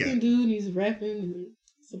a light skinned dude and he's rapping and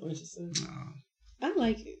it's a bunch of stuff. I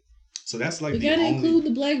like it. So that's like we gotta include the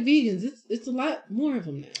Black vegans. It's a lot more of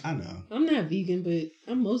them now. I know. I'm not vegan, but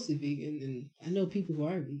I'm mostly vegan, and I know people who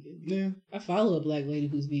are vegan. Yeah. I follow a Black lady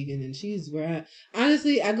who's vegan, and she's where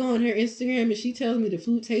I go on her Instagram and she tells me the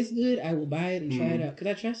food tastes good. I will buy it and try it out because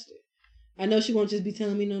I trust her. I know she won't just be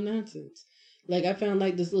telling me no nonsense. Like, I found,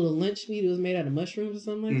 like, this little lunch meat. It was made out of mushrooms or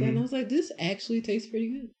something like that. And I was like, this actually tastes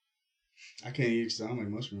pretty good. I can't eat because I don't like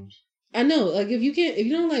mushrooms. I know. Like, if you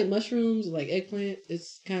don't like mushrooms or, like, eggplant,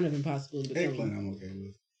 it's kind of impossible to become. Eggplant I'm okay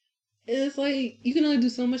with. It's like, you can only do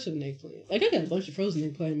so much of an eggplant. Like, I got a bunch of frozen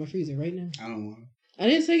eggplant in my freezer right now. I don't want it. I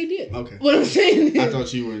didn't say you did. Okay. What I'm saying is, I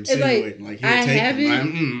thought you were insinuating. Like, I have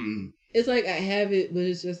it. It's like, I have it, but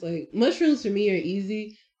it's just like, mushrooms for me are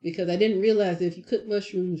easy because I didn't realize that if you cook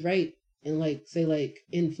mushrooms right, and like say like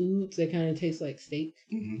in foods they kind of taste like steak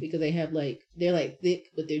because they're like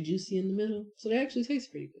thick but they're juicy in the middle, so they actually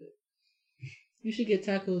taste pretty good. You should get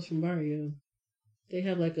tacos from Barrio. They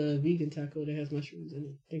have like a vegan taco that has mushrooms in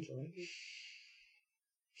it. I think you'll like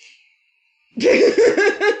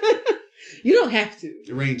it. You don't have to.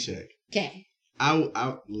 Rain check. Okay.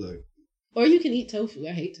 I look. Or you can eat tofu.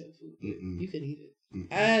 I hate tofu. You can eat it.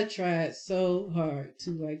 I tried so hard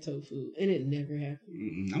to like tofu, and it never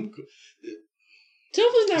happened. I'm cool.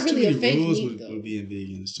 Tofu's not really a fake meat, though. With being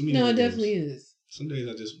vegan. It's too many no, rules. It definitely is. Some days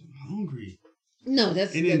I just hungry. No,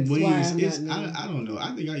 that's and then wings. I don't know.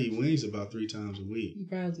 I think I eat wings about 3 times a week. You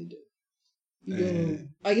probably do.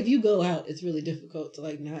 If you go out, it's really difficult to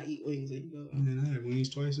like not eat wings when you go out. Man, I have wings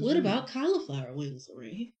twice a week. What about cauliflower wings,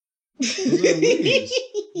 Ray? Those are wings.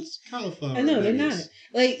 It's cauliflower. I know they're not.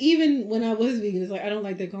 Like even when I was vegan, it's like I don't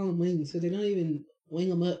like they call them wings, so they don't even wing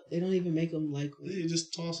them up. They don't even make them like wings. They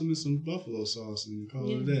just toss them in some buffalo sauce and call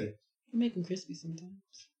it a day. You make them crispy sometimes.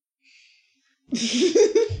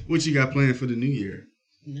 What you got planned for the new year?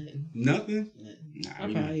 Nothing. Nothing? Nah,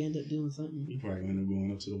 I'll probably end up doing something. You probably end up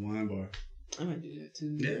going up to the wine bar. I might do that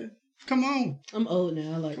too. Yeah. Come on. I'm old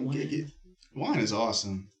now. I like Come wine. Get it. Wine is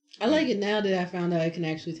awesome. I like it now that I found out it can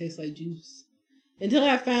actually taste like juice. Until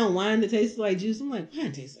I found wine that tastes like juice, I'm like,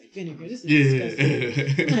 wine tastes like vinegar. This is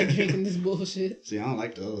disgusting. I'm not drinking this bullshit. See, I don't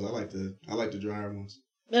like those. I like the drier ones.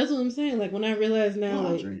 That's what I'm saying. Like when I realize now,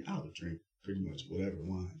 I'll drink pretty much whatever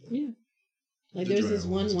wine. Yeah. Like there's this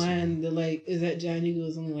one wine that like is at Giant Eagle.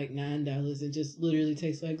 It's only like $9. It just literally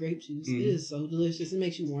tastes like grape juice. It is so delicious. It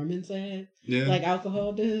makes you warm inside. Yeah. Like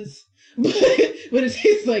alcohol does. But it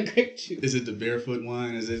tastes like grape juice. Is it the barefoot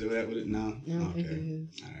wine? Is it that with it? No. I don't think it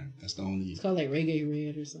is. All right. That's the only. It's called like Reggae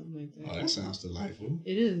Red or something like that. Oh, that sounds delightful.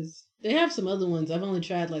 It is. They have some other ones. I've only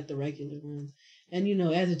tried like the regular ones. And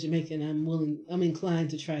as a Jamaican, I'm inclined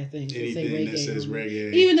to try things that say Anything reggae. that says on it.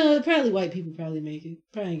 reggae. Even though probably white people probably make it.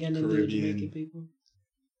 Probably ain't got nothing to do with Caribbean. Jamaican people.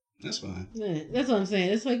 That's fine. Yeah, that's what I'm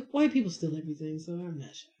saying. It's like white people steal everything, so I'm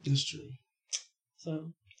not sure. That's true.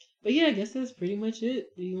 So, but yeah, I guess that's pretty much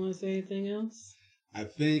it. Do you want to say anything else? I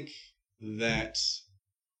think that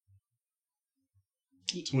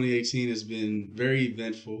 2018 has been very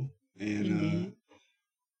eventful, and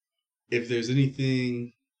if there's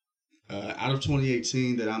anything out of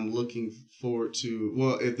 2018 that I'm looking forward to,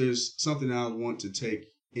 well, if there's something I want to take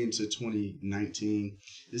into 2019,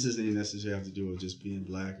 this isn't necessarily have to do with just being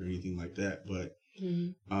black or anything like that, but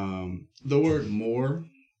the word more,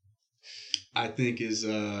 I think is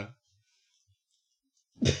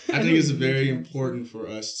very important for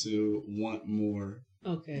us to want more.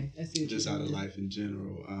 Okay, I see. Just out of life in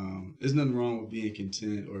general. There's nothing wrong with being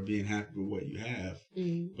content or being happy with what you have,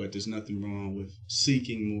 but there's nothing wrong with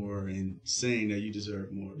seeking more and saying that you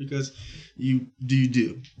deserve more, because you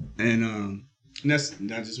do. And that's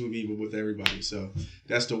not just with me, but with everybody. So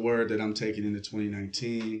that's the word that I'm taking into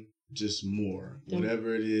 2019. Just more,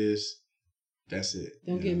 whatever it is. That's it.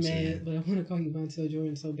 Don't get mad, but I want to call you Montel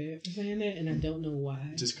Jordan so bad for saying that, and I don't know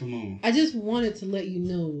why. Just come on. I just wanted to let you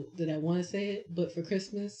know that I want to say it, but for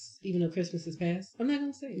Christmas, even though Christmas is past, I'm not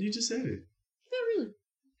going to say it. You just said it. Not really.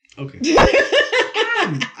 Okay.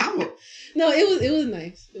 No, it was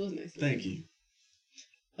nice. It was nice. Thank you.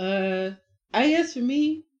 I guess for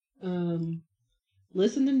me,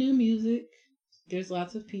 listen to new music. There's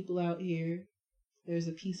lots of people out here. There's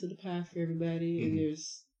a piece of the pie for everybody, and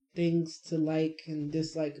there's things to like and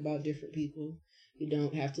dislike about different people. You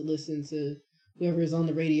don't have to listen to whoever is on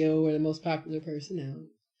the radio or the most popular person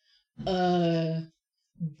out.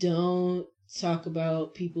 Don't talk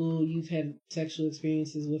about people you've had sexual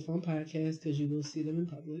experiences with on podcasts, because you will see them in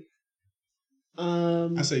public.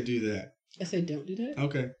 I say do that. I say don't do that.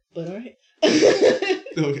 Okay. But all right.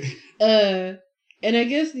 Okay. And I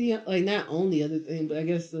guess not only other thing, but I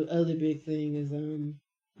guess the other big thing is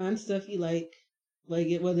find stuff you like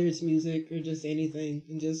it, whether it's music or just anything,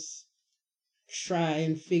 and just try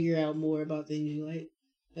and figure out more about things you like.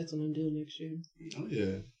 That's what I'm doing next year. Oh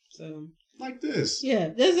yeah. So like this. Yeah,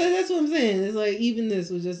 that's what I'm saying. It's like even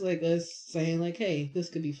this was just like us saying like, hey, this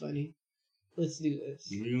could be funny. Let's do this.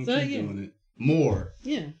 We're gonna keep doing it more.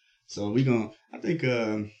 Yeah. So we're gonna take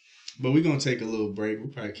a little break.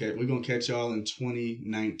 We're gonna catch y'all in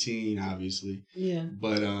 2019, obviously. Yeah.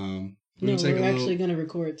 But we're actually gonna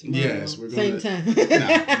record tomorrow. Yes, we're gonna same time.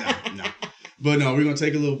 No. But no, we're gonna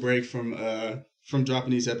take a little break from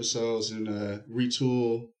dropping these episodes and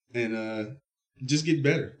retool and just get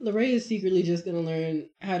better. Lorraine is secretly just gonna learn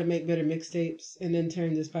how to make better mixtapes and then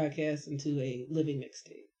turn this podcast into a living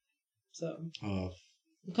mixtape. So I'm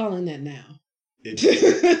calling that now.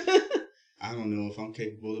 I don't know if I'm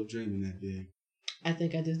capable of dreaming that big. I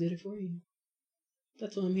think I just did it for you.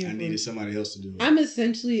 That's what I'm here for. I needed somebody else to do it. I'm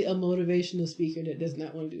essentially a motivational speaker that does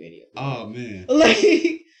not want to do any of it. Oh, man. Like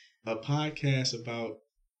a podcast about...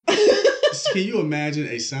 Can you imagine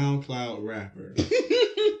a SoundCloud rapper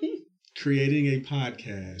creating a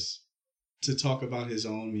podcast to talk about his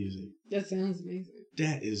own music? That sounds amazing.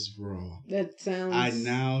 That is raw. That sounds... I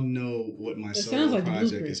now know what my solo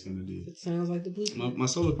project is going to do. It sounds like the blueprint. My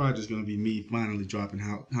solo project is going to be me finally dropping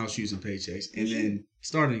house shoes and paychecks, and then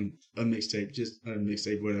starting a mixtape, just a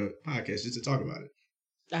mixtape with a podcast, just to talk about it.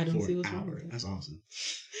 I don't see what's wrong with that. That's awesome.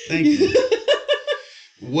 Thank you.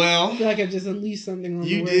 Well, I feel like I've just unleashed something on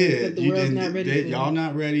the world that the you world's did. not ready for. Y'all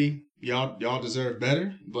not ready. Y'all deserve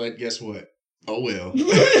better. But guess what? Oh well.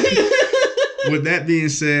 With that being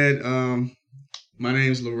said, my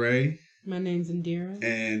name's Lorraine. My name's Indira.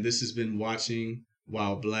 And this has been Watching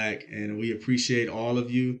While Black. And we appreciate all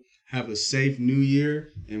of you. Have a safe new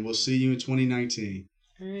year. And we'll see you in 2019.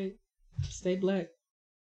 All right. Stay black.